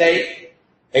with this state,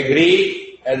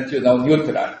 agree, and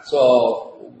neutral.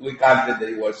 So we counted that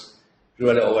it was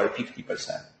usually over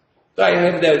 50%. So I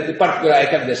have I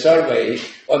have the survey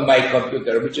on my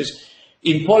computer, which is,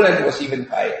 in Poland was even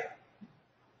higher.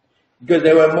 Because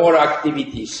there were more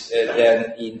activities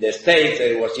than in the States.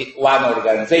 There was one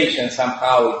organization,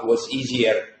 somehow it was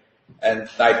easier and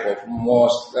type of more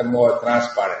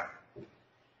transparent.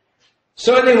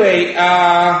 So anyway,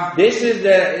 this is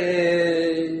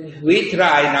we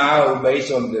try now,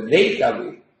 based on the data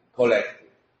we collect,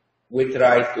 we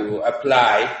try to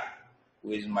apply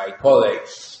with my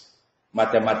colleagues,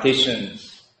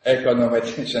 mathematicians,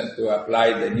 econometricians, to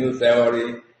apply the new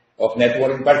theory of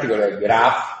network, in particular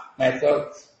graph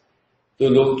methods, to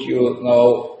look,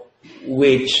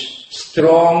 which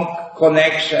strong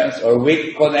connections or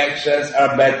weak connections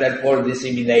are better for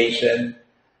dissemination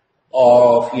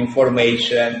of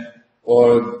information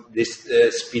or this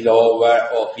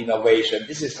spillover of innovation.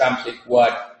 This is something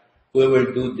what we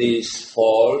will do this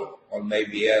fall or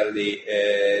maybe early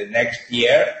next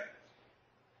year.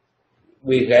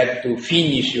 We had to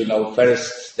finish,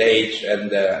 first stage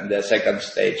and the second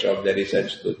stage of the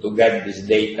research to get this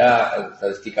data,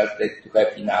 statistical state, to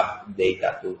have enough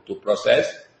data to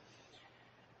process.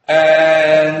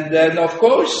 And then, of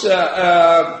course, we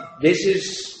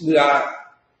are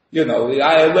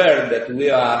aware that we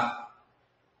are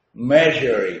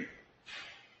measuring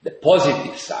the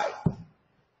positive side,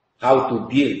 how to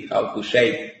build, how to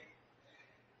shape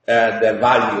the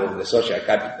value of the social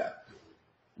capital.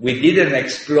 We didn't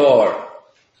explore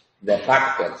the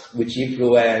factors which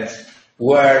influence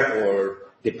wealth or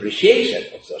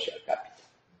depreciation of social capital.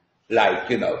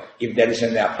 Like, if there is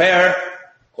an affair,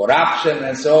 corruption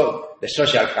and so on, the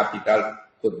social capital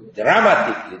could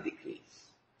dramatically decrease.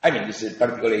 I mean, this is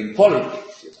particularly in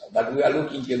politics, but we are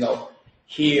looking,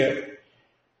 here.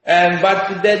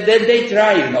 But they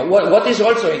try, what is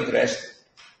also interesting,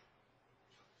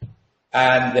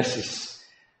 and this is,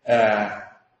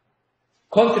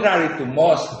 contrary to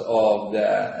most of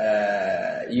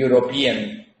the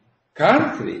European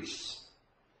countries,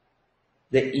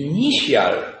 the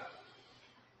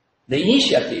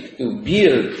initiative to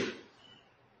build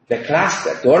the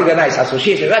cluster, to organize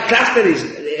associations. That cluster is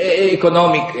an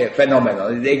economic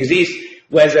phenomenon. It exists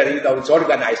whether it's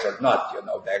organized or not.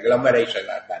 The agglomeration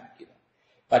are done.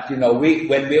 But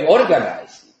when we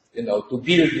organize, to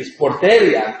build this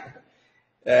Porterian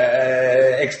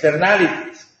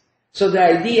externalities. So the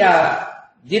idea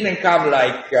didn't come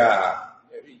like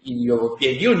in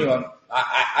European Union.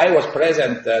 I was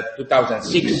present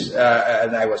 2006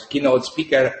 and I was keynote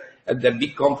speaker at the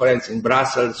big conference in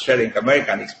Brussels, sharing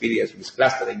American experience with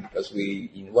clustering, because we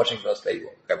in Washington State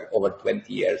have over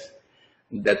 20 years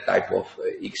that type of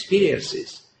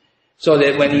experiences. So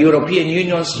that when the European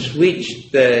Union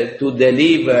switched to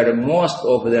deliver most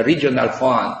of the regional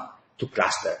fund to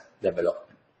cluster development.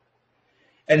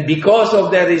 And because of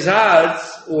the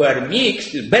results were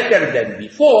mixed, better than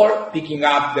before, picking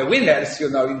up the winners,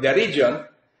 in the region,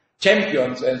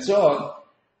 champions and so on,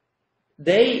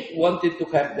 they wanted to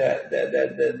have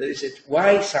the research,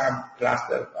 why some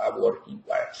clusters are working,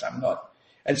 why some not.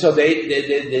 And so they in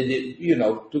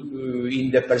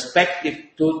the perspective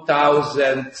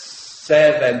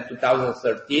 2007,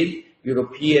 2013,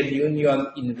 European Union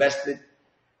invested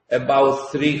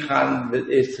about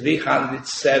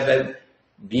 307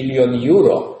 billion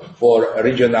euro for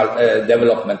regional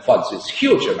development funds. It's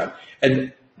huge amount.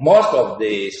 And most of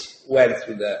these went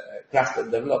through the cluster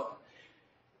development.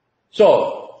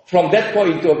 So, from that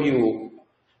point of view,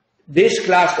 this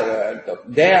cluster,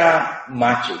 they are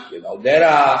matching, there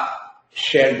are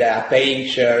paying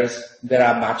shares, there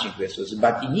are matching resources,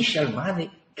 but initial money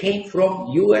came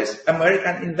from US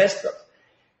American investors.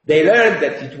 They learned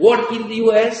that it worked in the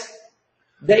US.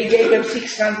 They gave them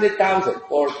 600,000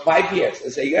 for 5 years. They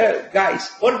say,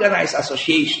 guys, organize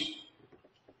association.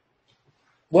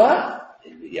 Well,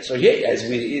 association, as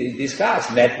we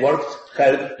discussed, networks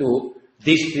help to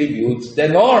distribute the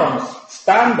norms,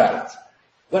 standards.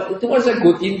 Well, it was a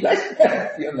good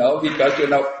investment, because,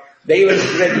 they were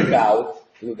spreading out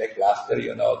through the cluster,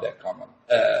 the common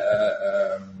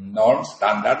norms,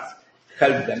 standards,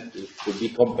 help them to be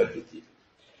competitive.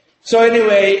 So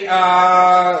anyway,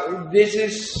 this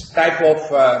is type of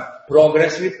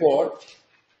progress report.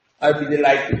 I'll be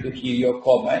delighted to hear your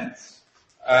comments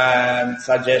and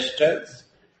suggestions.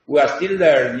 We are still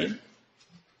learning,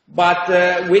 but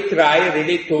we try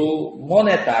really to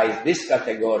monetize this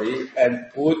category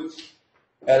and put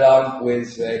along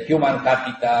with human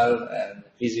capital and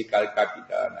physical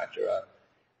capital, natural,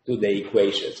 to the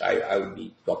equations. I will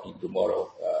be talking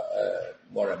tomorrow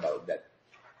more about that.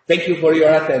 Thank you for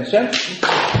your attention.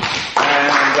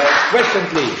 And question,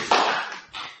 please.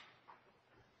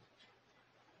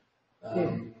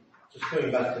 Just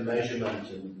going back to measurement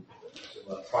and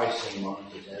pricing,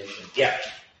 monetization. Yeah.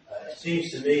 It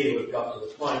seems to me we've got to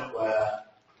the point where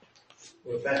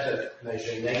we're better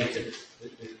measuring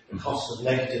the cost of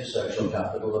negative social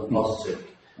capital than positive.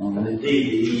 And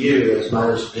indeed, the EU has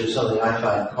managed to do something I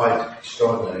find quite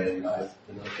extraordinary, and I've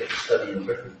been looking at a study in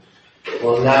Britain. It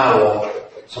will now, or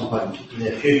at some point in the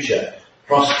near future,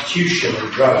 prostitution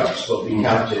and drugs will be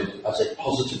counted as a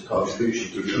positive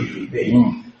contribution to GDP.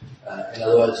 In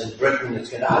other words, in Britain, it's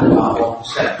going to add about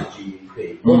 1% to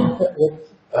GDP.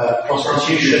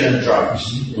 Prostitution and drugs.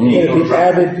 Will be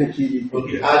added to GDP. Will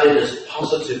be added as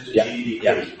positive to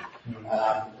GDP.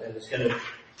 And it's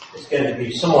going to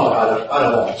be somewhat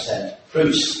about 1%.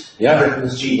 Boost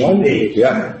Britain's GDP.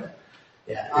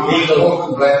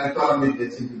 Illegal black economy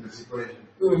gets into this equation.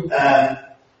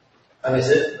 And is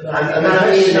it? And that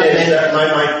means that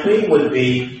my plea would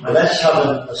be, let's have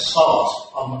an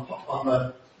assault on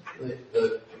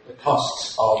the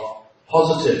costs of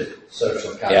positive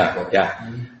social capital.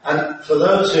 And for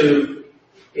those who,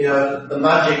 the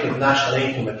magic of national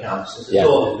income accounts is it's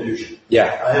all illusion.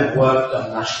 I have worked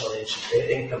on national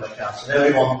income accounts, and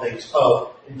everyone thinks,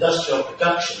 industrial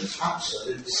production is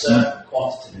absolute certain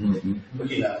quantity.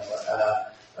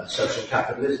 But social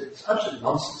capital it's absolute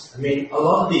nonsense. I mean, a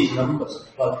lot of these numbers are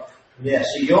plugged from the air.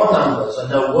 So your numbers are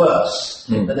no worse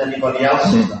than anybody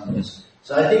else's numbers.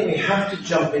 So I think we have to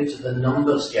jump into the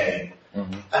numbers game,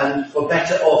 and for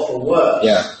better or for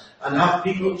worse, and have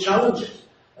people challenge it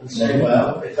and say,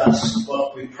 well, if that's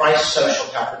what we price social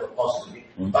capital positively.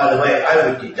 By the way, I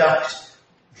would deduct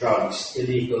drugs,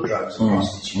 illegal drugs and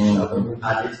prostitution, I wouldn't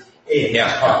add it in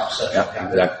as part of social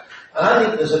capital. And I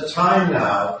think there's a time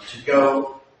now to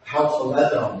go hell for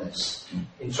leather on this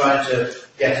in trying to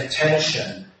get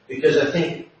attention, because I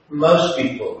think most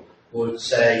people would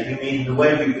say, you mean the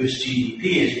way we boost GDP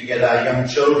is we get our young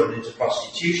children into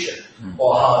prostitution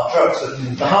or hard drugs. So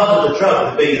the harder the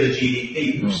drug, the bigger the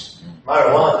GDP boost.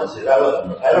 Marijuana is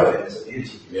irrelevant, heroin is a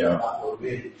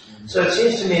beauty. So it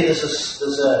seems to me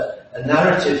there's a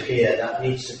narrative here that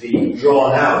needs to be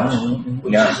drawn out,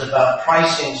 which is about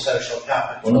pricing social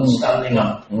capital and standing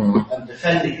up and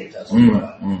defending it, as it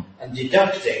were, and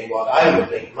deducting what I would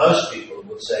think most people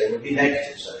would say would be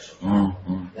negative social capital.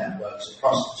 Networks of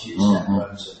prostitutes,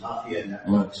 networks of mafia,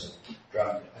 networks of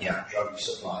drug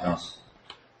suppliers.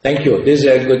 Thank you. This is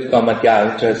a good comment.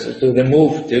 Just to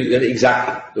remove, to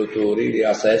really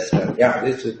assess.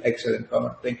 This is an excellent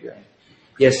comment. Thank you.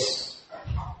 Yes.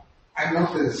 I'm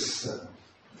not as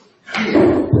clear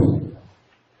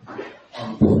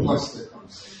on the cluster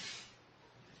concept.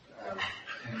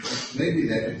 And maybe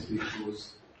that is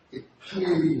because it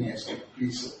clearly has to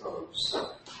presuppose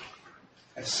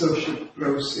a social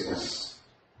process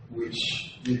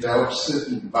which develops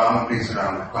certain boundaries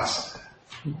around the cluster.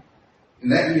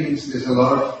 And that means there's a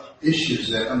lot of issues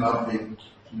that are not being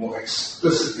more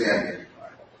explicitly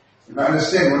identified. If I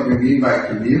understand what we mean by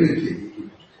community,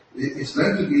 it's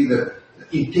going to be the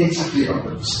intensity of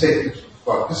the perspective of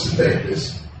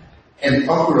participators and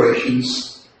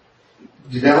operations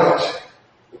developed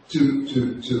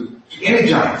to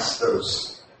energize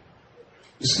those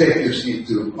perspectives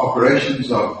into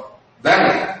operations of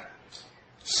value.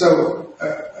 So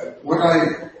what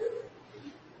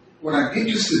I'm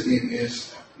interested in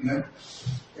is,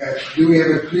 do we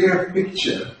have a clear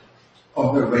picture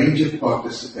of the range of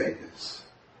participators?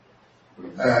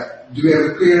 Do we have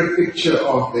a clearer picture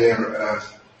of their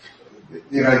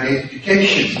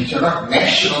identifications, which are not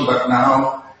national but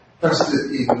now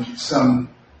trusted in some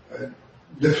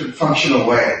different functional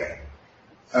way?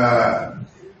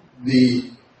 The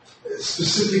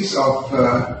specifics of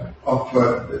the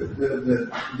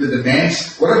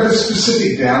demands. What are the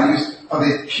specific values? Are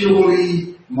they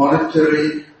purely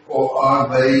monetary, or are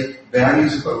they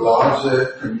values of a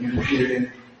larger community?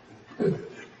 It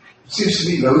seems to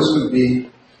me those would be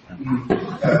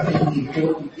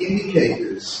important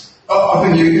indicators of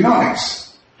the new economics.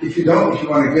 If you want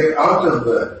to get out of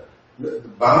the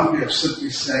boundary of simply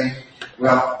saying,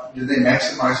 well, do they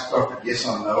maximize profit, yes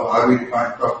or no? How do we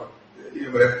define profit?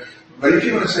 Whatever. But if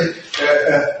you want to say,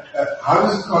 how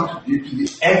does it contribute to the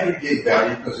aggregate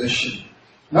value position,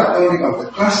 not only of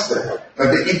the cluster, but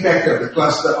the impact of the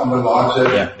cluster on the larger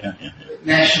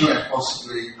national and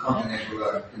possibly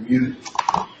continental community?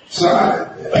 So,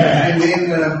 and then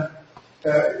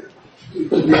to be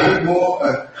a bit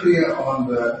more clear on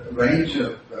the range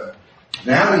of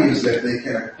values that they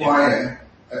can acquire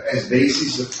as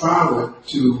basis of power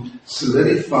to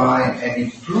solidify and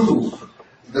improve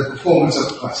the performance of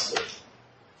the cluster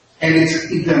and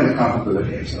its internal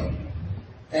accountability and so on.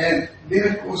 And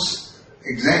then, of course,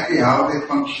 exactly how they're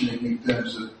functioning in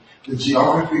terms of the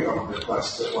geography of the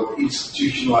cluster or the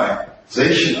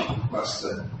institutionalization of the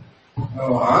cluster.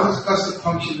 Oh, how does the cluster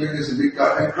function when there's a big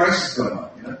crisis going on,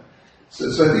 you know? So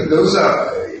I think those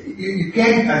are, you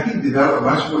can, I think, develop a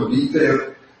much more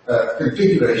detailed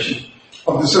configuration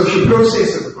of the social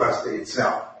process of the cluster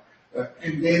itself.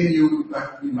 And then you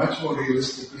be much more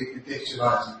realistically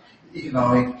contextualizing the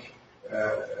economic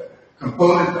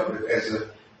component of it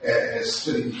as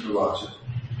fitting into a larger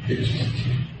picture.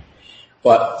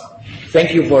 Well,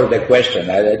 thank you for the question.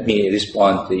 Let me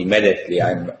respond immediately.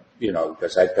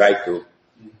 Because I try to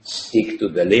stick to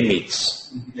the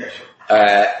limits. Yeah, sure.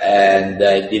 And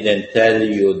I didn't tell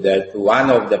you that one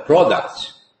of the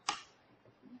products,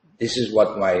 this is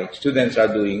what my students are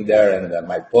doing there and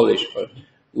my Polish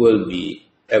will be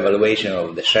evaluation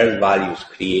of the shared values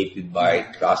created by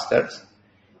clusters.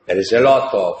 There is a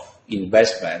lot of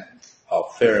investment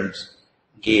of firms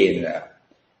in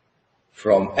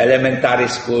from elementary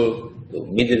school to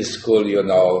middle school,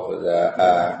 the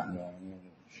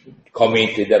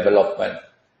community development,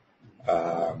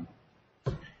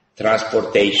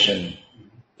 transportation,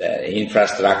 the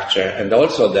infrastructure, and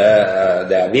also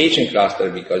the aviation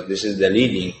cluster, because this is the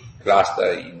leading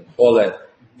cluster in Poland.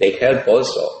 They help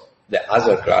also the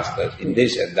other clusters in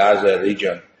this and the other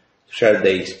region to share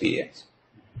their experience.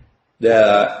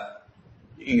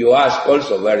 You ask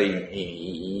also very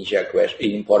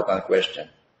important question.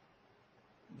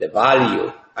 The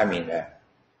value,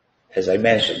 as I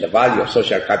mentioned, the value of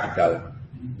social capital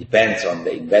depends on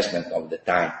the investment of the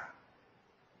time.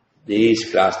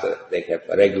 These clusters, they have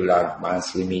a regular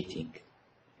monthly meeting.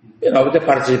 The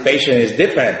participation is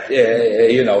different.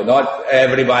 Not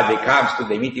everybody comes to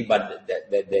the meeting, but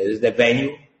there is the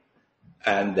venue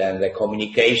and then the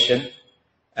communication,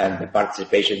 and the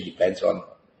participation depends on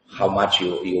how much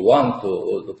you want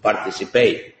to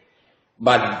participate.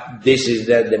 But this is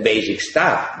the basic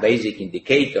stuff, basic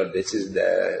indicator. This is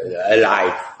the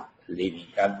life living.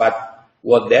 But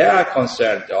what they are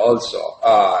concerned also,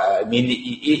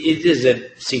 it is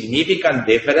a significant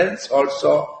difference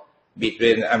also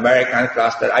between American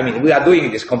cluster. We are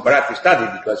doing this comparative study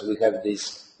because we have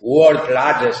this world's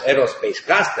largest aerospace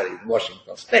cluster in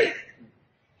Washington State.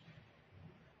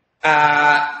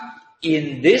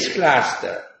 In this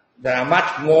cluster, there are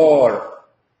much more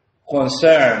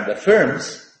concerned the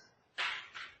firms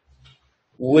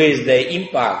with the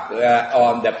impact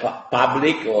on the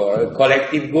public or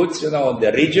collective goods, on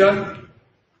the region,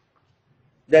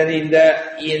 than in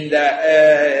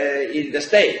the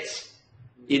states,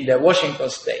 in the Washington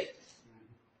state.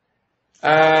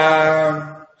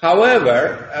 However,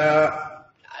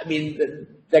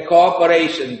 the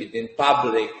cooperation between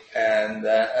public and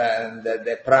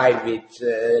the private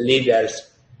leaders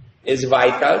is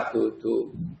vital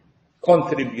to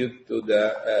contribute to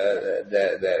the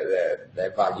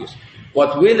values.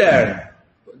 What we learn,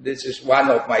 this is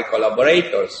one of my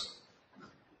collaborators,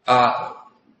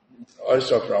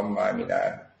 also from,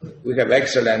 we have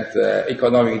excellent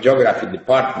economic geography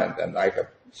department, and I have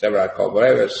several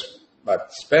collaborators,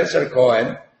 but Spencer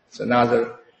Cohen is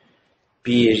another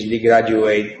PhD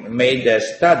graduate, made a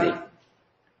study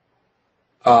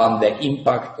on the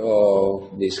impact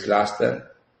of this cluster.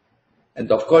 And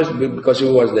of course, because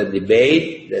it was the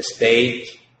debate, the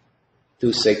state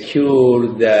to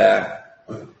secure the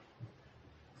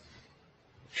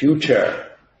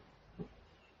future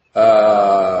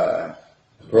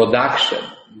production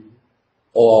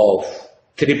of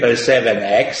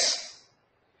 777X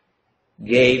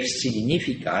gave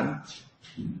significant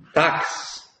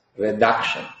tax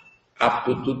reduction up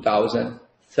to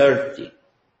 2030.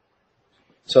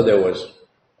 So there was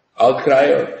outcry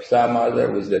or some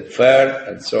other with the fair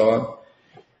and so on.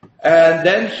 And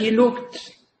then he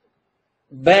looked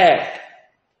back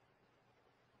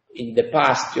in the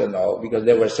past, because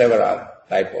there were several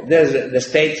types of, the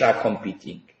states are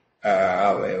competing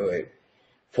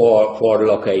for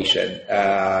location.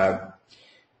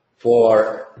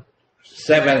 For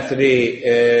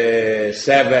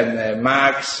 737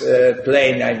 MAX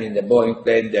plane, the Boeing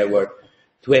plane, there were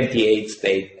 28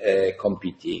 states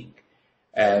competing.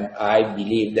 And I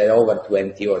believe that over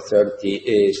 20 or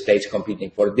 30 states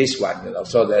competing for this one,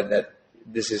 so that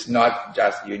this is not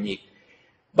just unique.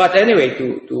 But anyway,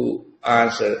 to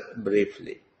answer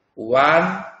briefly,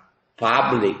 one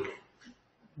public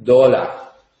dollar,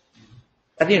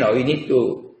 but you need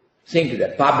to think the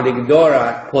public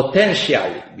dollar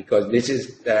potentially, because this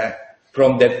is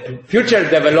from the future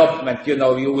development, you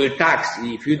will tax.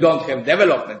 If you don't have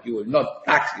development, you will not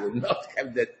tax, you will not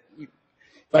have that.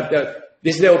 But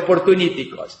this is the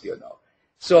opportunity cost,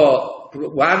 So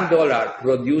 $1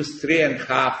 produced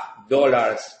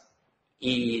 $3.5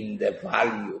 in the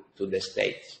value to the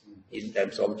state in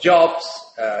terms of jobs,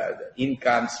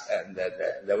 incomes, and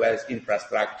the wealth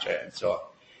infrastructure and so on.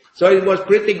 So it was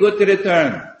pretty good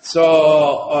return.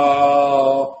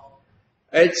 So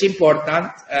it's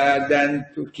important then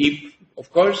to keep,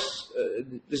 of course,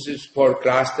 this is for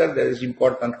cluster. There is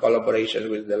important collaboration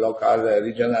with the local,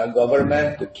 regional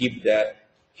government to keep the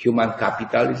human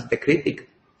capital is the critical.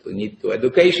 To need to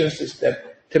education system,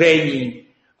 training,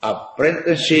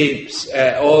 apprenticeships,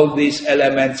 all these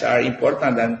elements are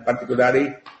important, and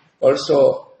particularly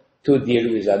also to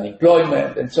deal with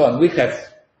unemployment and so on. We have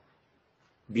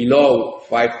below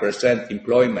 5%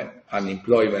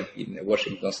 unemployment in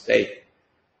Washington State.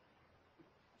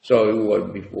 So it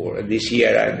was before this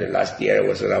year, and the last year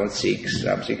was around 6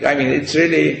 something. I mean, it's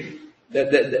really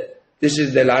this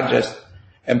is the largest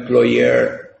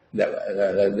employer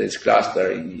this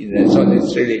cluster so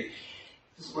it's really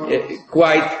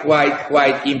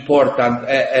quite important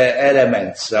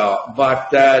elements. But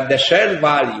the shared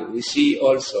value we see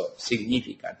also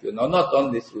significant. Not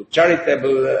only through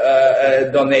charitable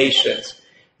donations,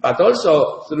 but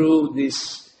also through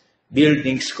this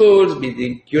building schools,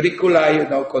 building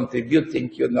curricula,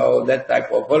 contributing, that type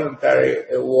of voluntary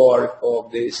work of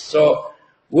this. So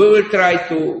we will try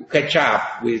to catch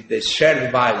up with the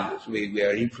shared values. We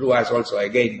are influenced also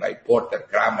again by Porter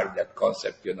Kramer, that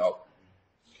concept,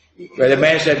 where they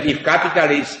mentioned if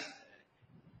capitalism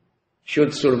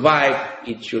should survive,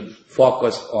 it should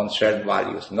focus on shared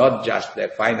values, not just the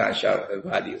financial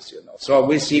values, So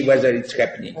we'll see whether it's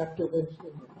happening.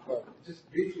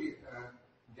 Just briefly,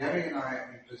 Gary and I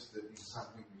are interested in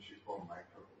something we should call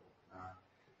micro.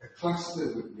 A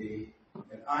cluster would be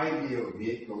an ideal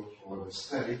vehicle for the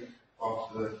study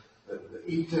of the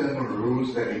internal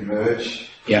rules that emerge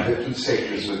in different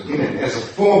sectors within it as a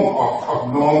form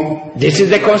of norm. This is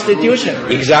the constitution.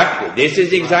 Exactly. This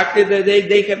is exactly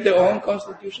they have their own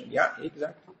constitution. Yeah,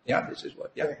 exactly. Yeah, this is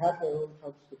what. Yeah. They have their own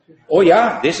constitution. Oh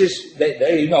yeah, this is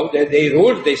they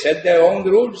rules. They set their own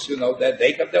rules. That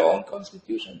they have their own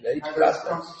constitution.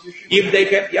 If they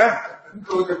have,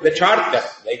 the charter.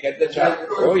 They have the charter.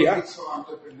 Oh yeah. Code of ethics for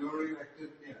entrepreneurial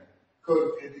activity. Code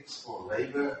of ethics for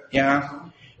labor. Yeah.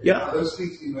 Yeah. Are those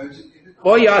things emerging in it?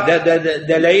 Oh yeah,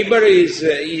 the labor is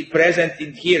present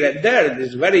in here and there.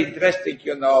 It's very interesting,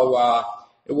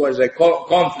 it was a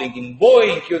conflict in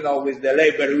Boeing, with the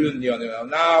labor union,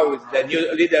 now with the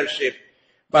new leadership.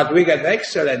 But we got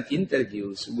excellent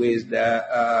interviews with the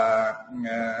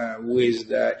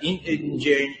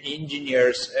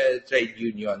engineers trade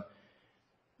union.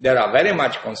 They are very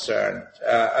much concerned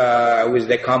with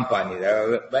the company.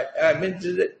 But I mean,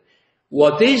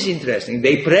 what is interesting,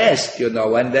 they pressed,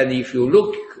 and then if you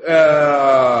look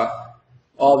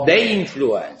of their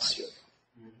influence,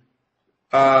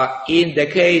 in the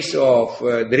case of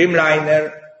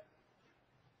Dreamliner,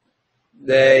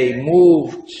 they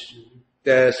moved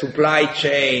the supply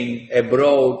chain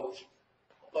abroad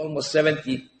almost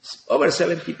over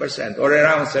 70%, or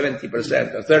around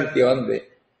 70%, or 30% only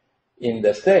in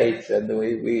the States, and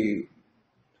we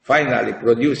finally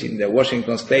produce in the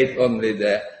Washington State only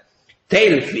the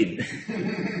tail fin.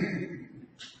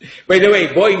 By the way,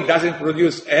 Boeing doesn't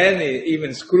produce any,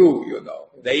 even screw,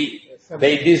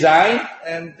 They design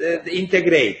and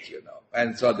integrate,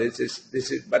 And so this is,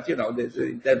 but this is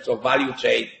in terms of value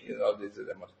chain, this is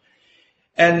the most.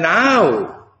 And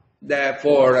now,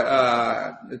 for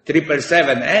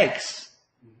 777X,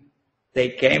 they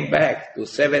came back to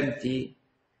 70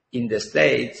 in the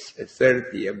States,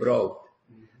 30 abroad.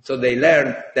 So they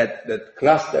learned that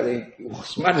clustering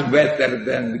was much better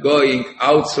than going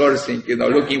outsourcing,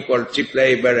 looking for cheap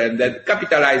labor and then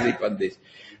capitalizing on this.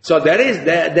 So there is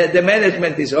the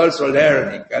management is also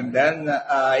learning, and then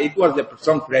it was the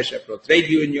strong pressure from trade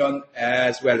union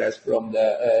as well as from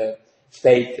the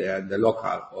state and the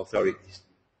local authorities.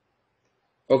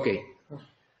 Okay.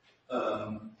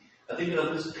 I think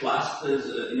this cluster is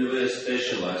in a very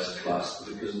specialized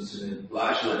cluster because it's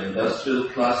largely an industrial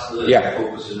cluster that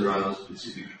focuses around a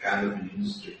specific kind of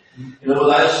industry. What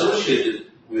I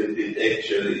associated with it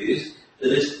actually is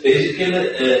that it's basically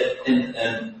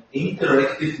an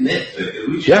interactive network,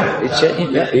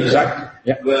 exactly.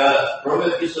 Where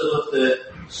probably sort of the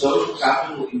social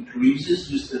capital increases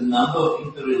with the number of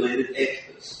interrelated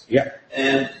actors. Yeah.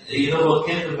 And what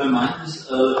came to my mind is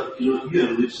here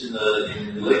lives in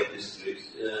the Lake District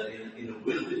in a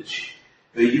village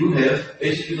where you have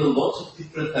basically lots of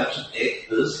different types of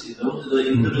actors, that are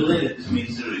interrelated. This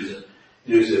means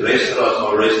there is a restaurant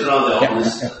or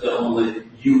they're only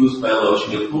used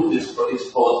biological food, it's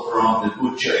bought from the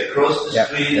butcher across the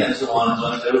street and so on and so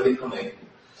on, it's everything connected.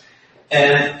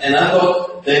 And I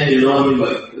thought then, you know, I mean,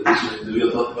 like, this is, we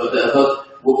were talking about that, I thought,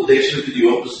 what would actually be the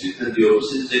opposite? And the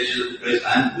opposite is actually the place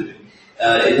I'm living.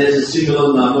 It has a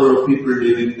similar number of people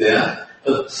living there,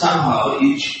 but somehow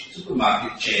each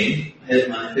supermarket chain has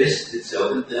manifested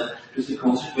itself in there with the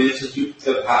consequences you've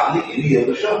got hardly any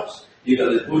other shops. You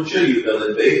got a butcher, you got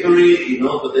a bakery, you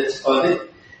know, but that's about it.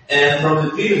 And from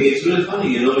the feeling, it's really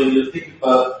funny, you know, when you think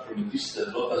about from a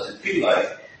distance, what does it feel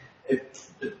like?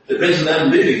 The place that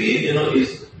I'm living in, you know,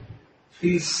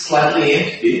 feels slightly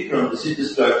empty from the city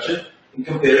structure in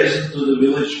comparison to the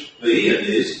village where Ian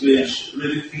is, which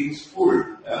really feels full.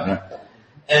 Yeah?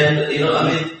 And, you know,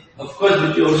 I mean, of course,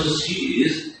 what you also see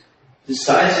is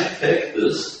decisive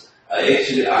factors are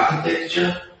actually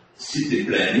architecture, city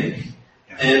planning,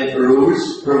 and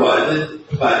rules provided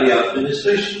by the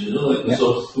administration, you know, like the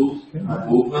sort of food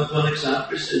movement, for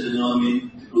example, said, you know, I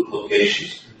mean, the good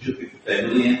locations should be for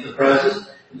family enterprises,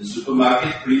 and the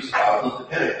supermarket please out of the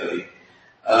periphery.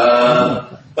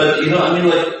 But, you know, I mean,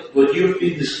 like, what you've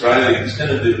been describing, this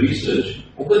kind of the research,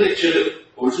 one could actually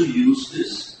also use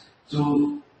this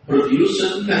to produce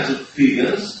certain kinds of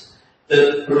figures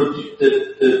that prove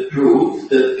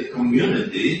that a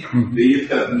community where you've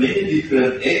got many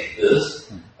different actors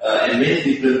and many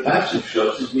different types of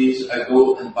shops, this means I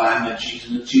go and buy my cheese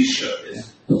in a cheese shop,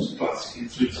 as classic in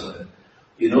Switzerland.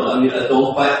 You know, I mean, I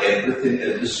don't buy everything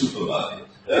at the supermarket.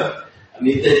 Yeah? I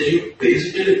mean, that you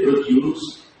basically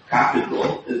produce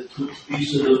capital that could be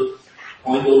sort of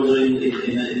point also in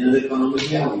an economic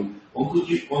value. One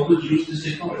could use this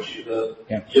technology,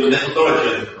 your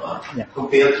methodology,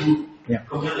 compared to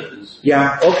communities.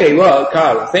 Yeah, okay, well,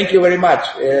 Carl, thank you very much.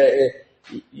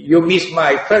 You missed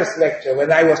my first lecture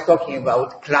when I was talking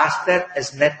about cluster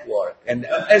as network and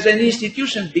as an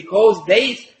institution, because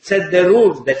they set the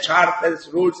rules, the charters,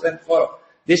 rules, and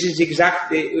this is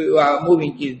exactly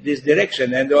moving in this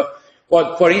direction. And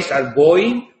for instance,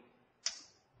 Boeing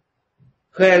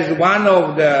has one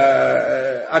of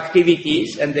the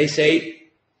activities, and they say,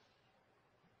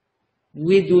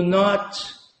 we do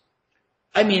not,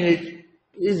 I mean,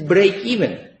 it's break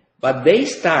even, but they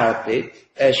started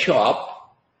a shop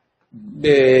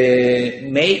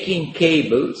making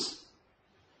cables,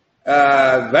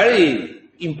 very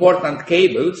important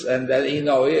cables, and you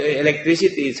know,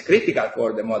 electricity is critical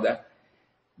for the modern,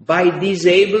 by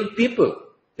disabled people.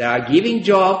 They are giving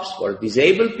jobs for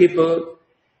disabled people,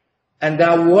 and they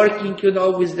are working, you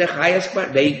know, with the highest,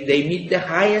 they meet the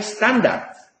highest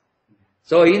standards.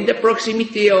 So in the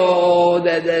proximity of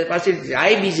the facilities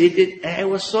I visited, I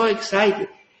was so excited.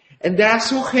 And they are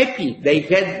so happy. They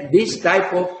had this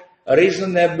type of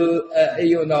reasonable,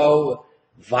 you know,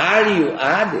 value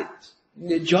added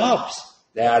jobs.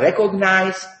 They are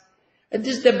recognized. And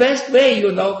this is the best way,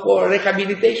 you know, for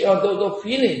rehabilitation of those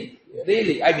feeling.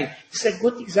 Really, I mean, it's a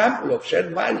good example of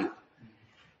shared value.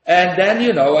 And then,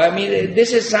 you know, I mean,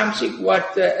 this is something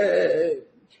what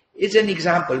is an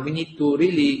example. We need to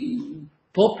really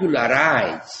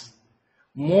popularize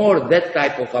more that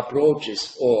type of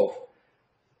approaches of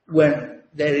when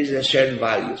there is a shared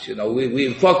values. You know,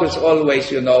 we focus always,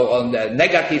 you know, on the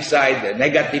negative side, the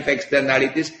negative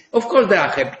externalities. Of course, they are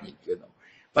happening, you know.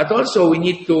 But also we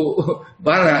need to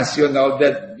balance, you know,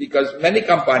 that because many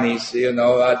companies, you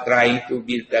know, are trying to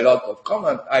build a lot of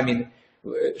common, I mean,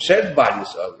 shared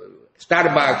values.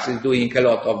 Starbucks is doing a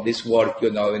lot of this work,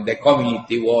 you know, in the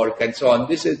community work and so on.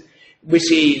 This is, we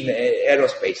see in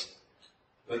aerospace.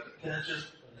 But can I just,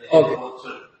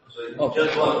 Okay.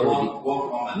 just one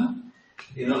comment.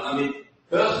 You know, I mean,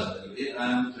 personally,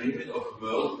 I'm dreaming of a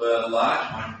world where large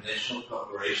multinational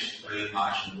corporations play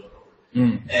margin role.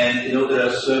 And, you know, there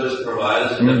are service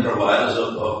providers and the providers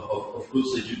of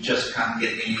goods that you just can't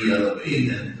get any other way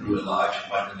than through a large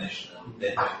multinational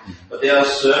network. But they are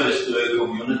service to a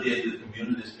community, and the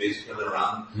community is basically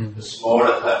around the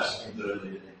smaller types of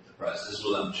interrelated enterprises. This is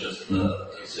what I'm just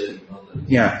saying.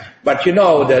 Yeah, but you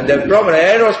know, the problem,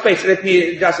 aerospace, let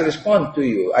me just respond to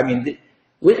you. I mean,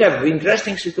 we have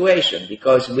interesting situation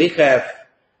because we have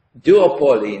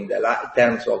duopoly in the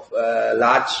terms of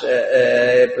large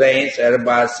planes,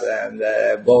 Airbus and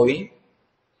Boeing.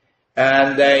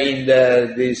 And in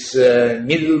this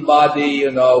middle body,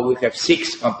 you know, we have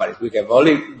 6 companies. We have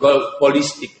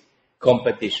oligopolistic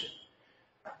competition.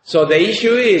 So the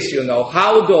issue is, you know,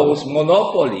 how those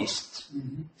monopolists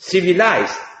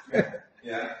civilize.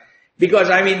 Yeah.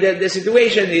 Because, I mean, the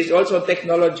situation is also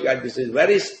technological. This is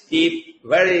very steep,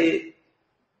 very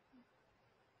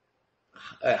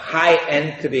high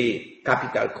entry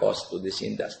capital cost to this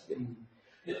industry.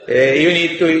 You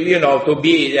need to, you know, to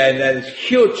be a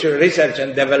huge research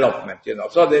and development, you know.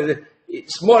 So the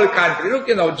small country, look,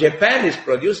 you know, Japan is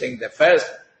producing the first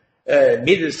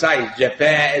middle-sized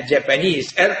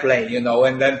Japanese airplane, you know,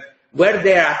 and then where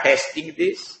they are testing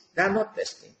this, they are not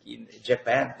testing in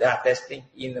Japan, they are testing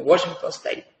in Washington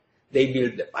State. They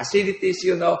build the facilities,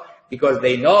 you know, because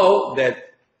they know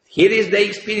that here is the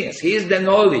experience, here is the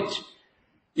knowledge,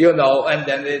 you know, and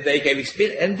then they have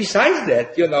experience. And besides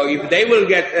that, you know, if they will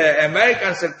get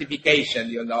American certification,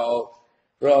 you know,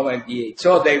 from FDA,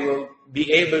 so they will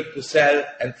be able to sell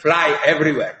and fly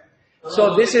everywhere.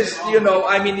 So this is, you know,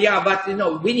 I mean, yeah, but, you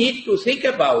know, we need to think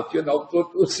about, you know,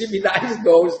 to civilize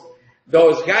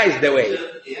those guys the way.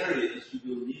 Areas you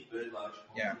will need very large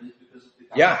companies because of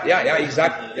the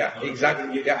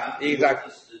exactly,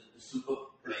 exactly. A super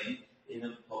plane in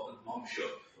a mom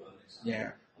shop, for example.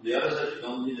 Yeah. On the other side, you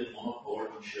don't need a monopole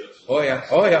on shirts. Oh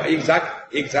yeah,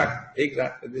 exactly.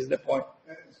 This is the point.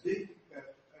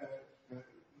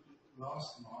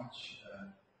 Last March,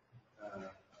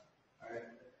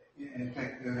 in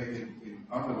fact, in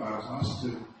Ottawa, I was asked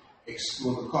to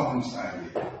explore the commons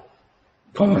idea.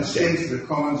 In a sense, the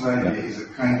commons idea is a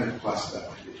kind of cluster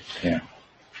idea. Yeah.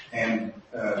 And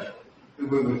there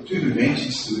were two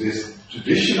dimensions to this: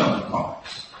 tradition of the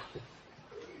commons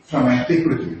from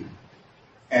antiquity,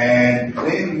 and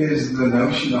then there's the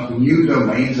notion of new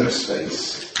domains of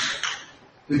space,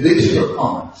 the digital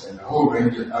commons, and a whole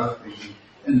range of other things.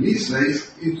 And these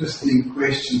raise interesting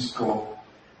questions for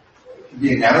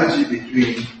the analogy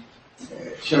between,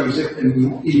 shall we say,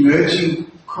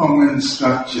 emerging common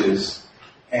structures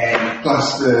and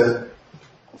cluster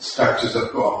structures of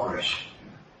cooperation.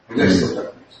 And that's what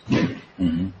that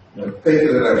means. The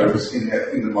paper that I wrote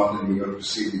in the modern New York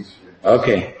proceedings.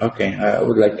 Okay. I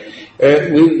would like.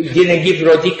 We didn't give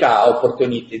Rodika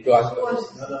opportunity to ask. No.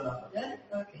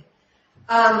 Okay.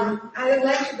 I would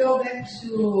like to go back to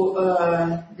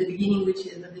the beginning, which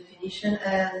is the definition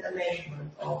and the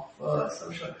measurement of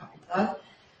social capital,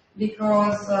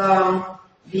 because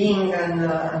being an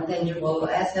intangible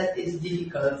asset is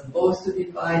difficult both to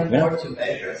define or to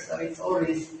measure. So it's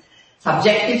always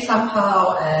subjective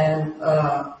somehow and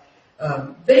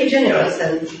very generous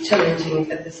and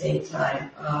challenging at the same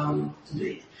time to do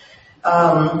it.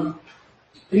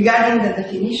 Regarding the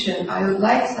definition, I would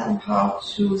like somehow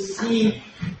to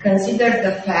consider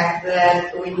the fact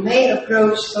that we may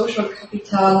approach social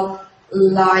capital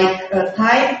like a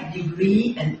type,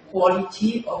 degree, and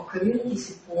quality of community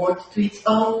support to its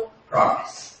own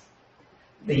progress,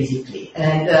 basically.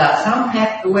 And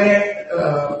somehow,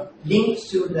 where linked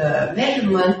to the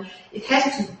measurement, it has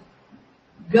to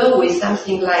go with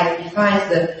something like defines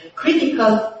the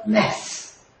critical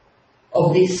mass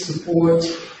of this support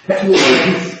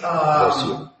towards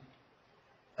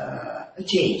a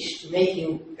change, to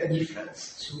making a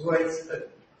difference towards the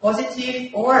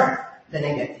positive or the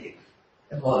negative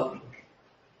evolving.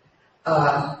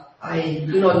 I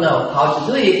do not know how to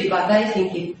do it, but I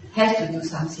think it has to do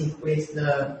something with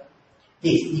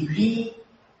this degree,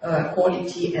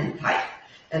 quality, and type.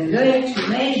 And going to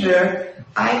measure,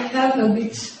 I felt a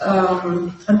bit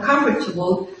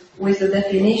uncomfortable with the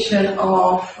definition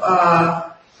of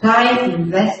time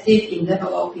invested in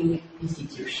developing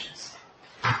institutions.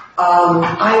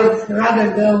 I would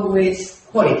rather go with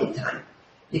quality time,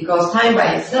 because time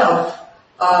by itself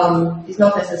is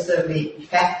not necessarily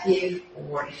effective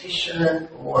or efficient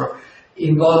or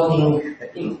involving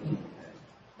in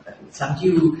some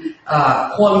due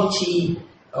quality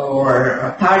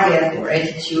or target or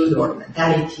attitude or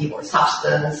mentality or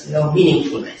substance,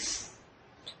 meaningfulness.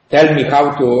 Tell me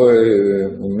how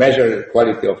to measure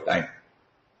quality of time.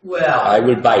 Well, I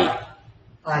will buy it.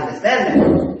 I understand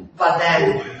that, but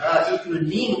then it will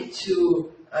link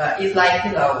to it's like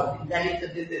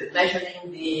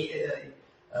measuring the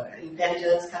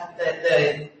intelligence,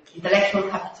 the intellectual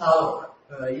capital,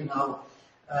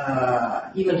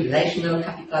 even relational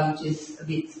capital, which is a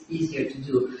bit easier to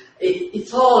do.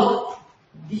 It's all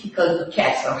difficult to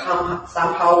catch, or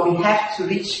somehow we have to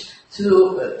reach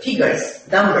to figures,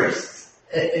 numbers,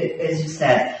 as you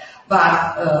said.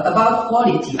 But about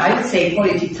quality, I would say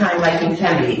quality time, like in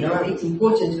family. It's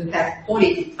important to have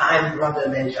quality time rather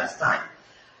than just time.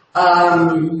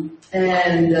 And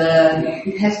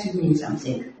it has to mean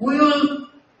something. We will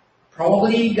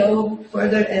probably go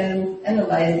further and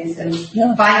analyze this and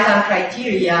find some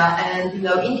criteria and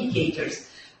indicators.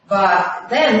 But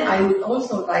then I would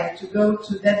also like to go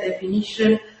to that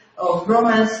definition of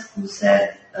Romans, who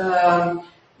said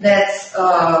that's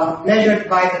measured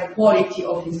by the quality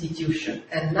of institution.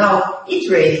 And now it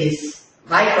raises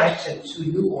my question to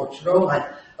you or to Roman.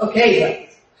 Okay, but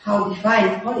how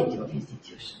define quality of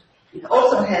institution? It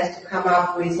also has to come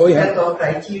up with a set of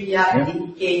criteria,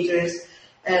 indicators,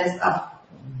 and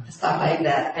stuff like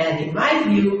that. And in my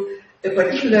view,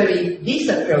 particularly this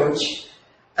approach,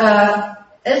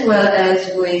 as well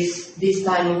as with this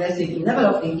time invested in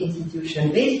developing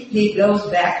institutions, basically goes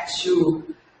back to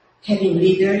having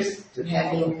leaders, to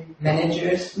having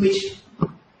managers, which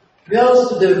goes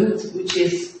to the root, which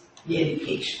is the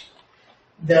education.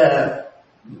 The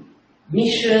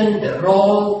mission, the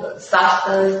role, the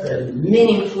substance, the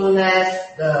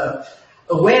meaningfulness, the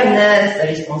awareness, the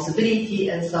responsibility,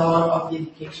 and so on of the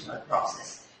educational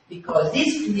process. Because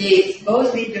this creates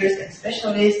both leaders and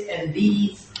specialists, and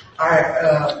these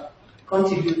are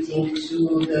contributing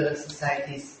to the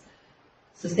society's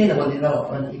sustainable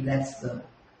development, if that's the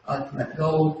ultimate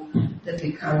goal that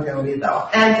we can't go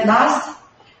without. And last,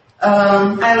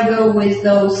 I'll go with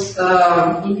those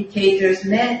indicators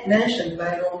mentioned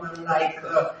by Roman, like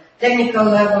technical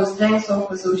level, strength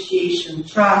of association,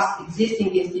 trust,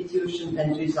 existing institutions,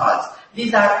 and results.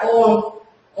 These are all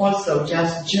also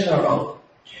just general.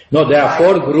 No, there are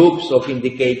 4 groups of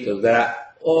indicators. There are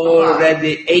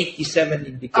already 87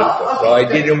 indicators. Okay, so I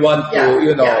didn't want to,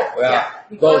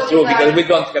 go through because we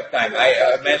don't have time.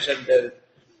 I mentioned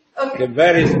the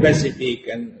very specific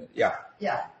and Yeah.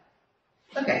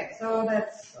 Okay, so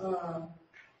that's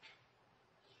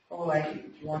all I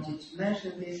wanted to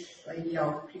mention, this idea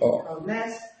of critical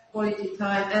mass, quality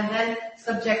time, and then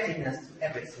subjectiveness to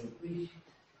everything. We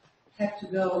have to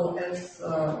go as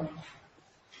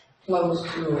close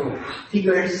to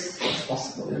figures as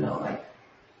possible, like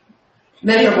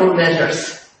measurable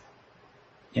measures.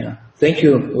 Yeah. Thank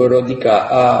you,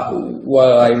 Rodika.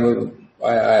 Well,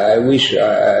 I wish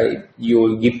you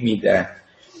will give me the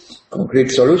concrete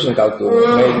solution how to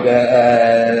make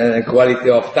the quality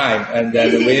of time, and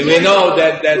then we know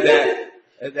that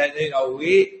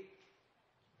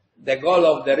the goal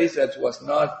of the research was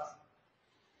not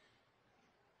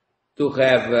to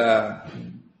have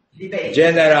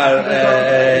general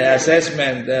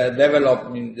assessment,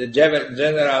 development, the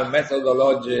general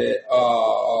methodology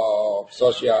of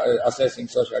assessing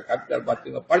social capital, but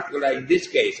particularly in this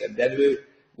case, and then we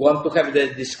want to have the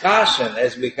discussion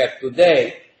as we have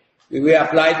today. We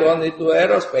applied only to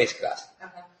aerospace cluster.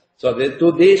 So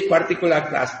to this particular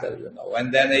cluster,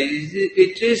 and then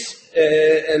it is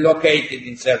located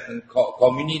in certain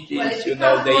communities, they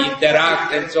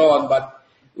interact and so on, but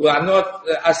we are not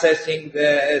assessing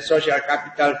the social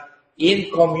capital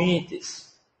in communities.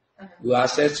 We are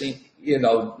assessing,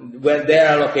 where they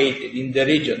are located in the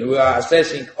region. We are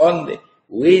assessing only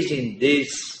within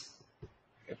this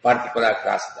particular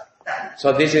cluster.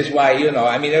 So this is why, we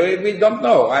don't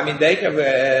know. They have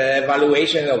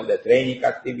evaluation of the training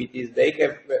activities, they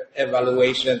have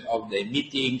evaluation of the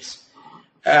meetings,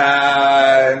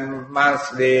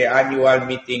 monthly, annual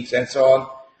meetings, and so on.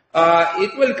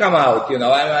 It will come out,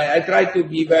 I try to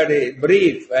be very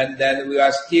brief, and then we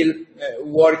are still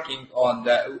working on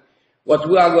what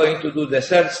we are going to do. The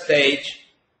third stage,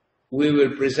 we will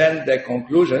present the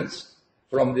conclusions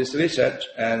from this research,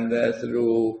 and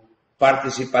through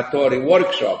participatory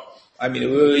workshop. We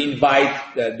will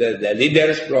invite the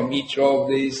leaders from each of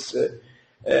these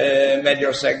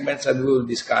major segments, and we will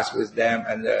discuss with them,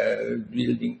 and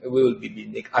we will be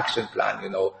building action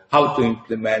plan, how to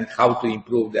implement, how to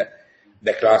improve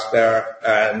the cluster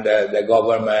and the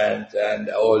government and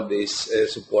all these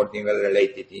supporting and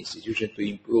related institutions to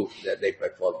improve their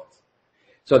performance.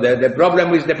 So the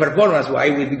problem with the performance, why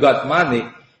we got money,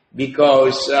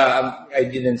 because I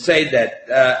didn't say that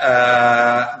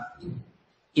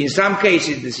in some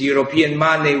cases this European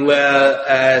money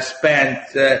will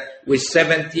spent with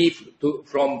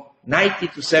from 90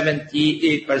 to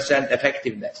 70%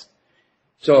 effectiveness.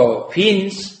 So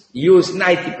Finns use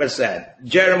 90%,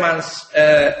 Germans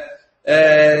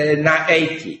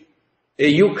 80,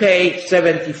 UK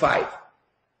 75.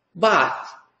 But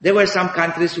there were some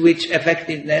countries which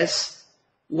effectiveness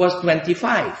was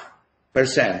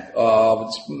 25%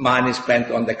 of money spent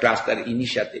on the cluster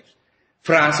initiatives.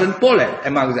 France and Poland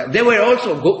among them. They were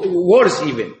also worse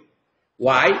even.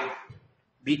 Why?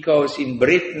 Because in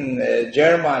Britain,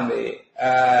 Germany,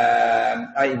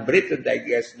 in Britain, I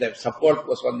guess the support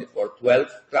was only for 12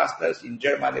 clusters, in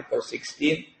Germany for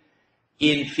 16,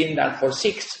 in Finland for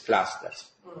 6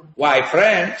 clusters. Why?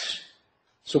 France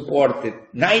supported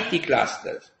 90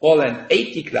 clusters, Poland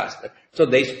 80 clusters. So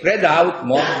they spread out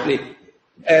mostly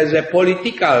as a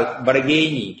political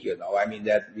bargaining,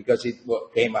 that because it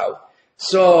came out.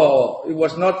 So it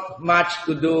was not much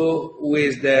to do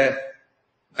with the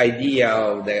idea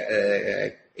of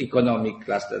the economic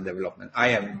cluster development.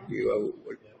 One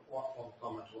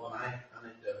comment, one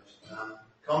anecdote.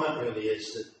 Comment really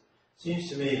is that it seems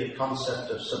to me the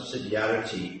concept of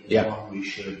subsidiarity is one we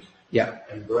should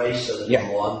embrace a little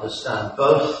more, understand,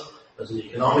 both as an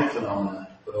economic phenomenon,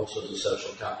 but also as a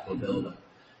social capital builder.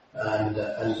 And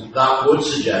that would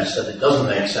suggest that it doesn't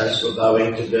make sense for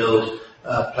Boeing to build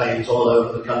planes all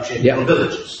over the country in little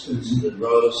villages. The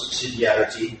role of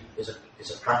subsidiarity is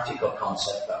a practical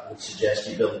concept that would suggest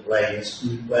you build planes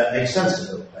where it makes sense to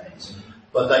build planes.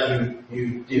 But that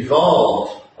you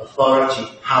devolve authority,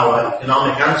 power,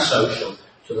 economic and social,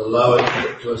 to as low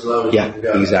as you can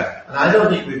go. Exactly. And I don't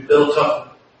think we've built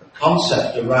up a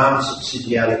concept around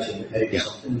subsidiarity, and maybe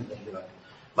something to think about.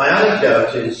 My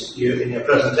anecdote is, in your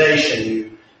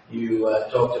presentation, you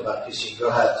talked about Kissing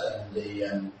Grad and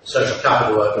the social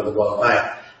capital work of the World Bank.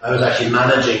 I was actually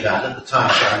managing that at the time,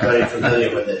 so I'm very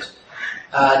familiar with it.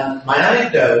 And my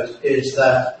anecdote is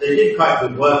that they did quite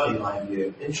good work, in my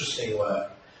view, interesting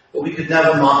work, but we could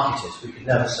never market it, we could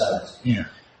never sell it. Yeah.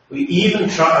 We even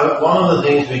tried, one of the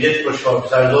things we did push for,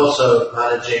 because I was also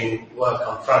managing work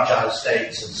on fragile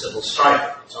states and civil strife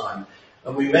at the time,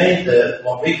 and we made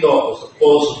what we thought was a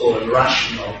plausible and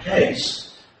rational case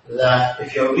that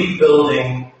if you're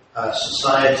rebuilding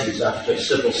societies after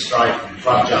civil strife and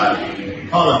fragile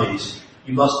economies,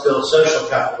 you must build social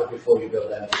capital before you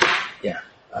build anything. Yeah.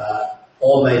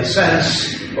 All made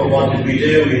sense, but what did we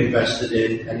do? We invested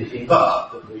in anything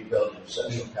but the rebuilding of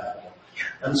social capital.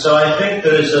 And so I think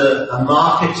there is a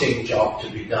marketing job to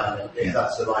be done, if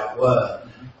that's the right word,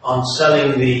 on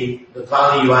selling the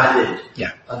value added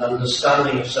and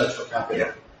understanding of social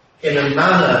capital in a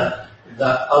manner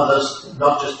that others,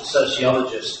 not just the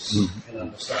sociologists, can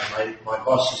understand. My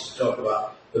boss used to talk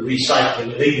about the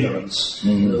recycling of ignorance.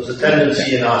 There was a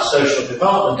tendency in our social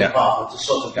development department to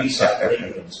sort of recycle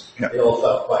ignorance. They all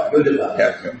felt quite good about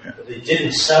it, but they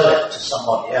didn't sell it to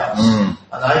somebody else. And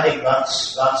I think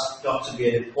that's got to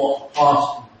be an important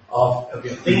part of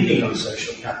your thinking on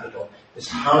social capital, is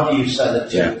how do you sell it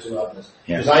to others?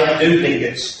 Because I do think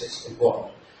it's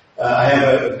important. I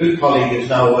have a good colleague who's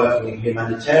now working in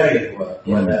humanitarian work,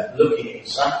 where they're looking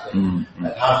exactly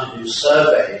at how to do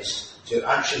surveys to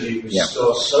actually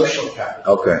restore social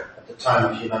capital at the time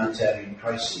of humanitarian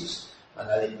crises. And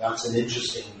I think that's an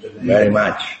interesting domain. Very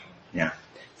much. Yeah.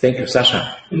 Thank you,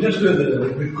 Sasha. And just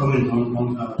a quick comment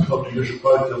on top leadership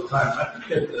quality of time. I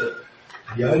think that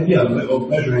the idea of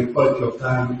measuring quality of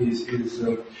time is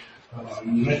a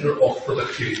measure of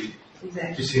productivity.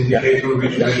 Exactly. This indicator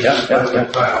which measures quality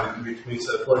of time, which means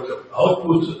quality of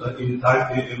output in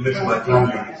time measured by time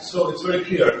units. So it's very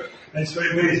clear and it's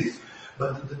very basic.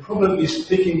 But the problem is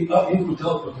taking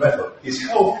input-output method, is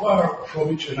how far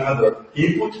from each another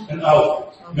input and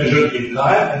output, measured in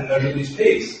time and measured in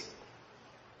space.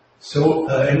 So,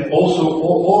 and also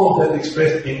all of that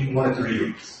expressed in monetary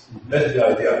units. That's the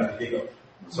idea I'm thinking of.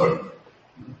 Sorry.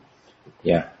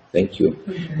 Yeah, thank you.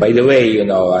 By the way,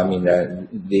 I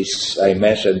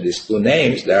mentioned these two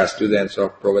names. There are students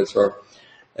of Professor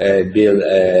Bill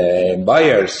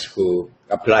Bochniarz who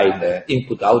applied the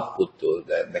input-output to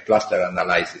the cluster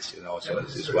analysis, so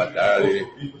this is what...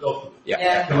 input-output.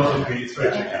 Yeah.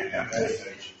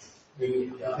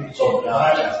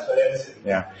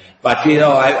 Yeah. But,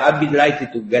 I'd be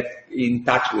delighted to get in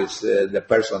touch with the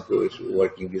person who is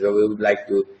working, because we would like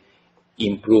to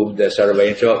improve the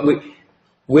survey. So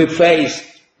we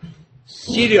face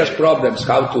serious problems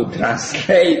how to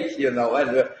translate, and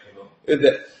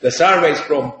the surveys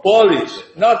from Polish,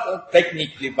 not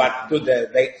technically, but to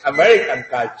the American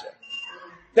culture.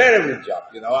 Terrible job,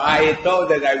 I thought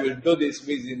that I will do this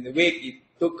within the week. It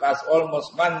took us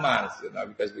almost 1 month,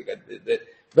 because we got the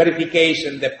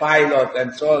verification, the pilot,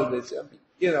 and so on. This,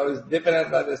 it's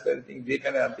different understanding,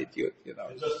 different attitude, And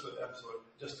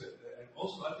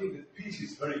also, I think that peace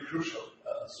is very crucial,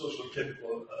 social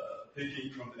capital, thinking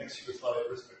from the ex-Yugoslavia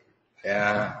perspective.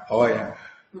 Yeah, oh yeah.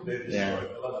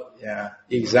 Yeah,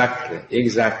 exactly.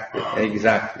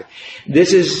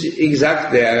 This is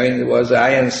exactly, what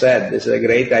Ian said, this is a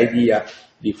great idea.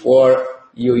 Before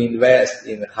you invest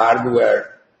in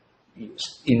hardware, you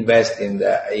invest in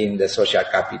the social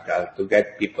capital to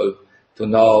get people to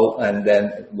know, and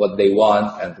then what they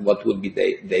want and what would be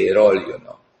their role, I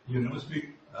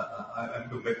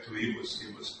go back to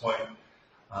Ivo's point.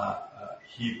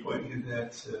 He pointed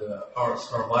that our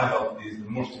survival is the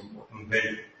most important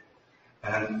value.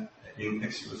 And in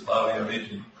ex-Yugoslavia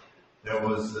region, there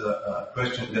was a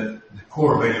question that the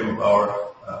core value of our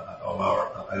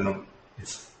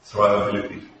it's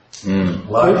survivability.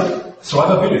 Life,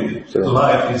 survivability. Sure.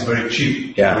 Life is very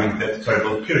cheap Yeah. during that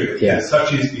terrible period. Yeah. And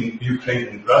such is in Ukraine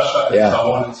and Russia and Yeah.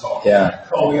 so on and so on. Yeah.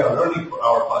 So we are learning from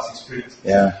our past experiences.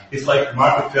 Yeah. It's like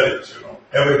market failures, you know.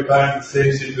 Every time the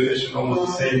same situation, almost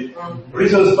the same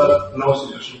reasons, but no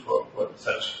solution for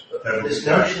such a terrible This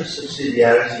situation. notion of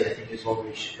subsidiarity, I think, is one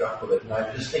we should grapple with. And I'm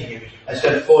just thinking, I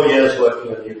spent 4 years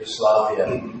working in Yugoslavia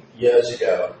years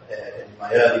ago, in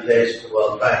my early days at the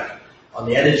World Bank, on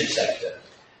the energy sector.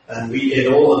 And we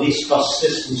did all of these cost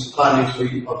systems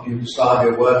planning of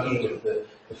Yugoslavia, working with the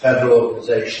federal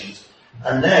organizations.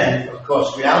 And then, of course,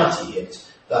 reality is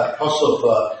that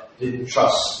Kosovo didn't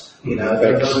trust,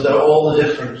 they're all the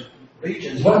different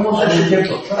regions.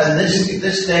 And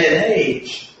this day and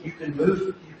age, you can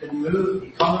move,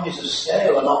 economies of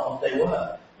scale are not what they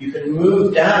were. You can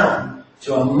move down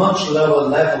to a much lower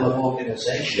level of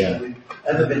organization than we've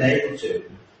ever been able to.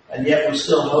 And yet we're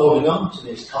still holding on to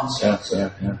these concepts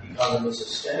of economies of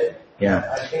scale. Yeah.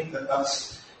 I think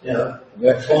that's,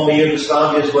 former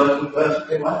Yugoslavia is working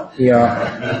perfectly well.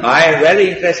 Yeah, I am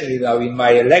very interested in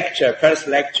my first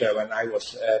lecture, when I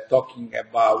was talking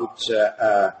about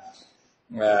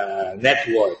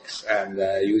networks and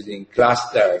using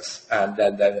clusters and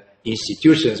then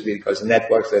institutions, because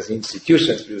networks as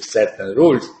institutions with certain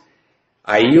rules.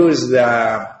 I used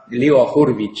Leo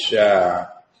Hurwicz,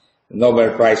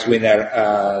 Nobel Prize winner,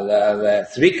 the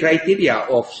 3 criteria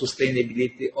of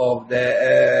sustainability of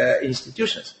the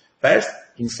institutions. First,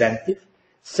 incentive.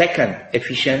 Second,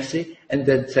 efficiency. And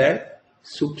then third,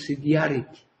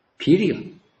 subsidiarity.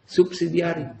 Period.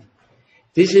 Subsidiarity.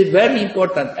 This is very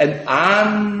important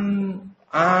and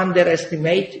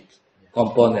underestimated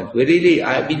component.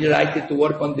 I've been delighted to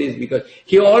work on this, because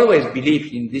he always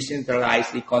believed in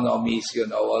decentralized economies,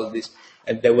 all this,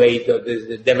 and the way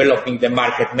to developing the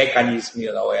market mechanism,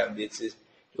 and it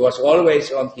was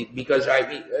always on it, because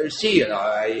I see,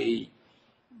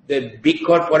 the big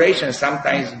corporations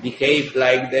sometimes behave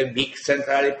like the big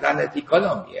centrally planned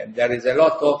economy, and there is a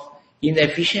lot of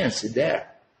inefficiency there.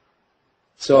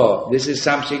 So this is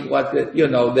something because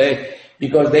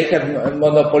they have a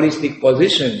monopolistic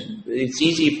position, it's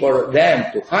easy for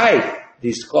them to hide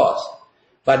this cost.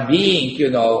 But being,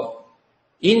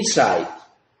 inside,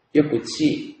 you could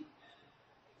see.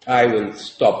 I will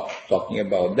stop talking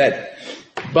about that.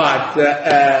 But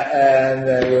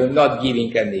not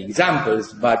giving any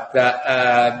examples, but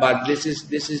this is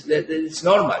it's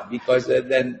normal, because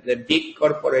then the big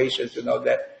corporations,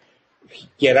 the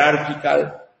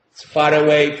hierarchical, far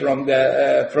away from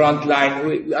the front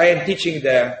line. I am teaching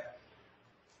the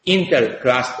Intel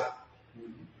cluster.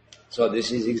 So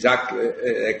this is exactly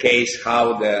a case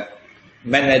how the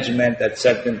management at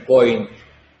certain point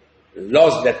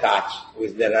lost the touch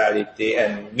with the reality,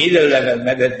 and middle level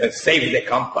management saved the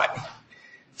company.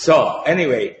 So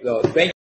anyway, thank you.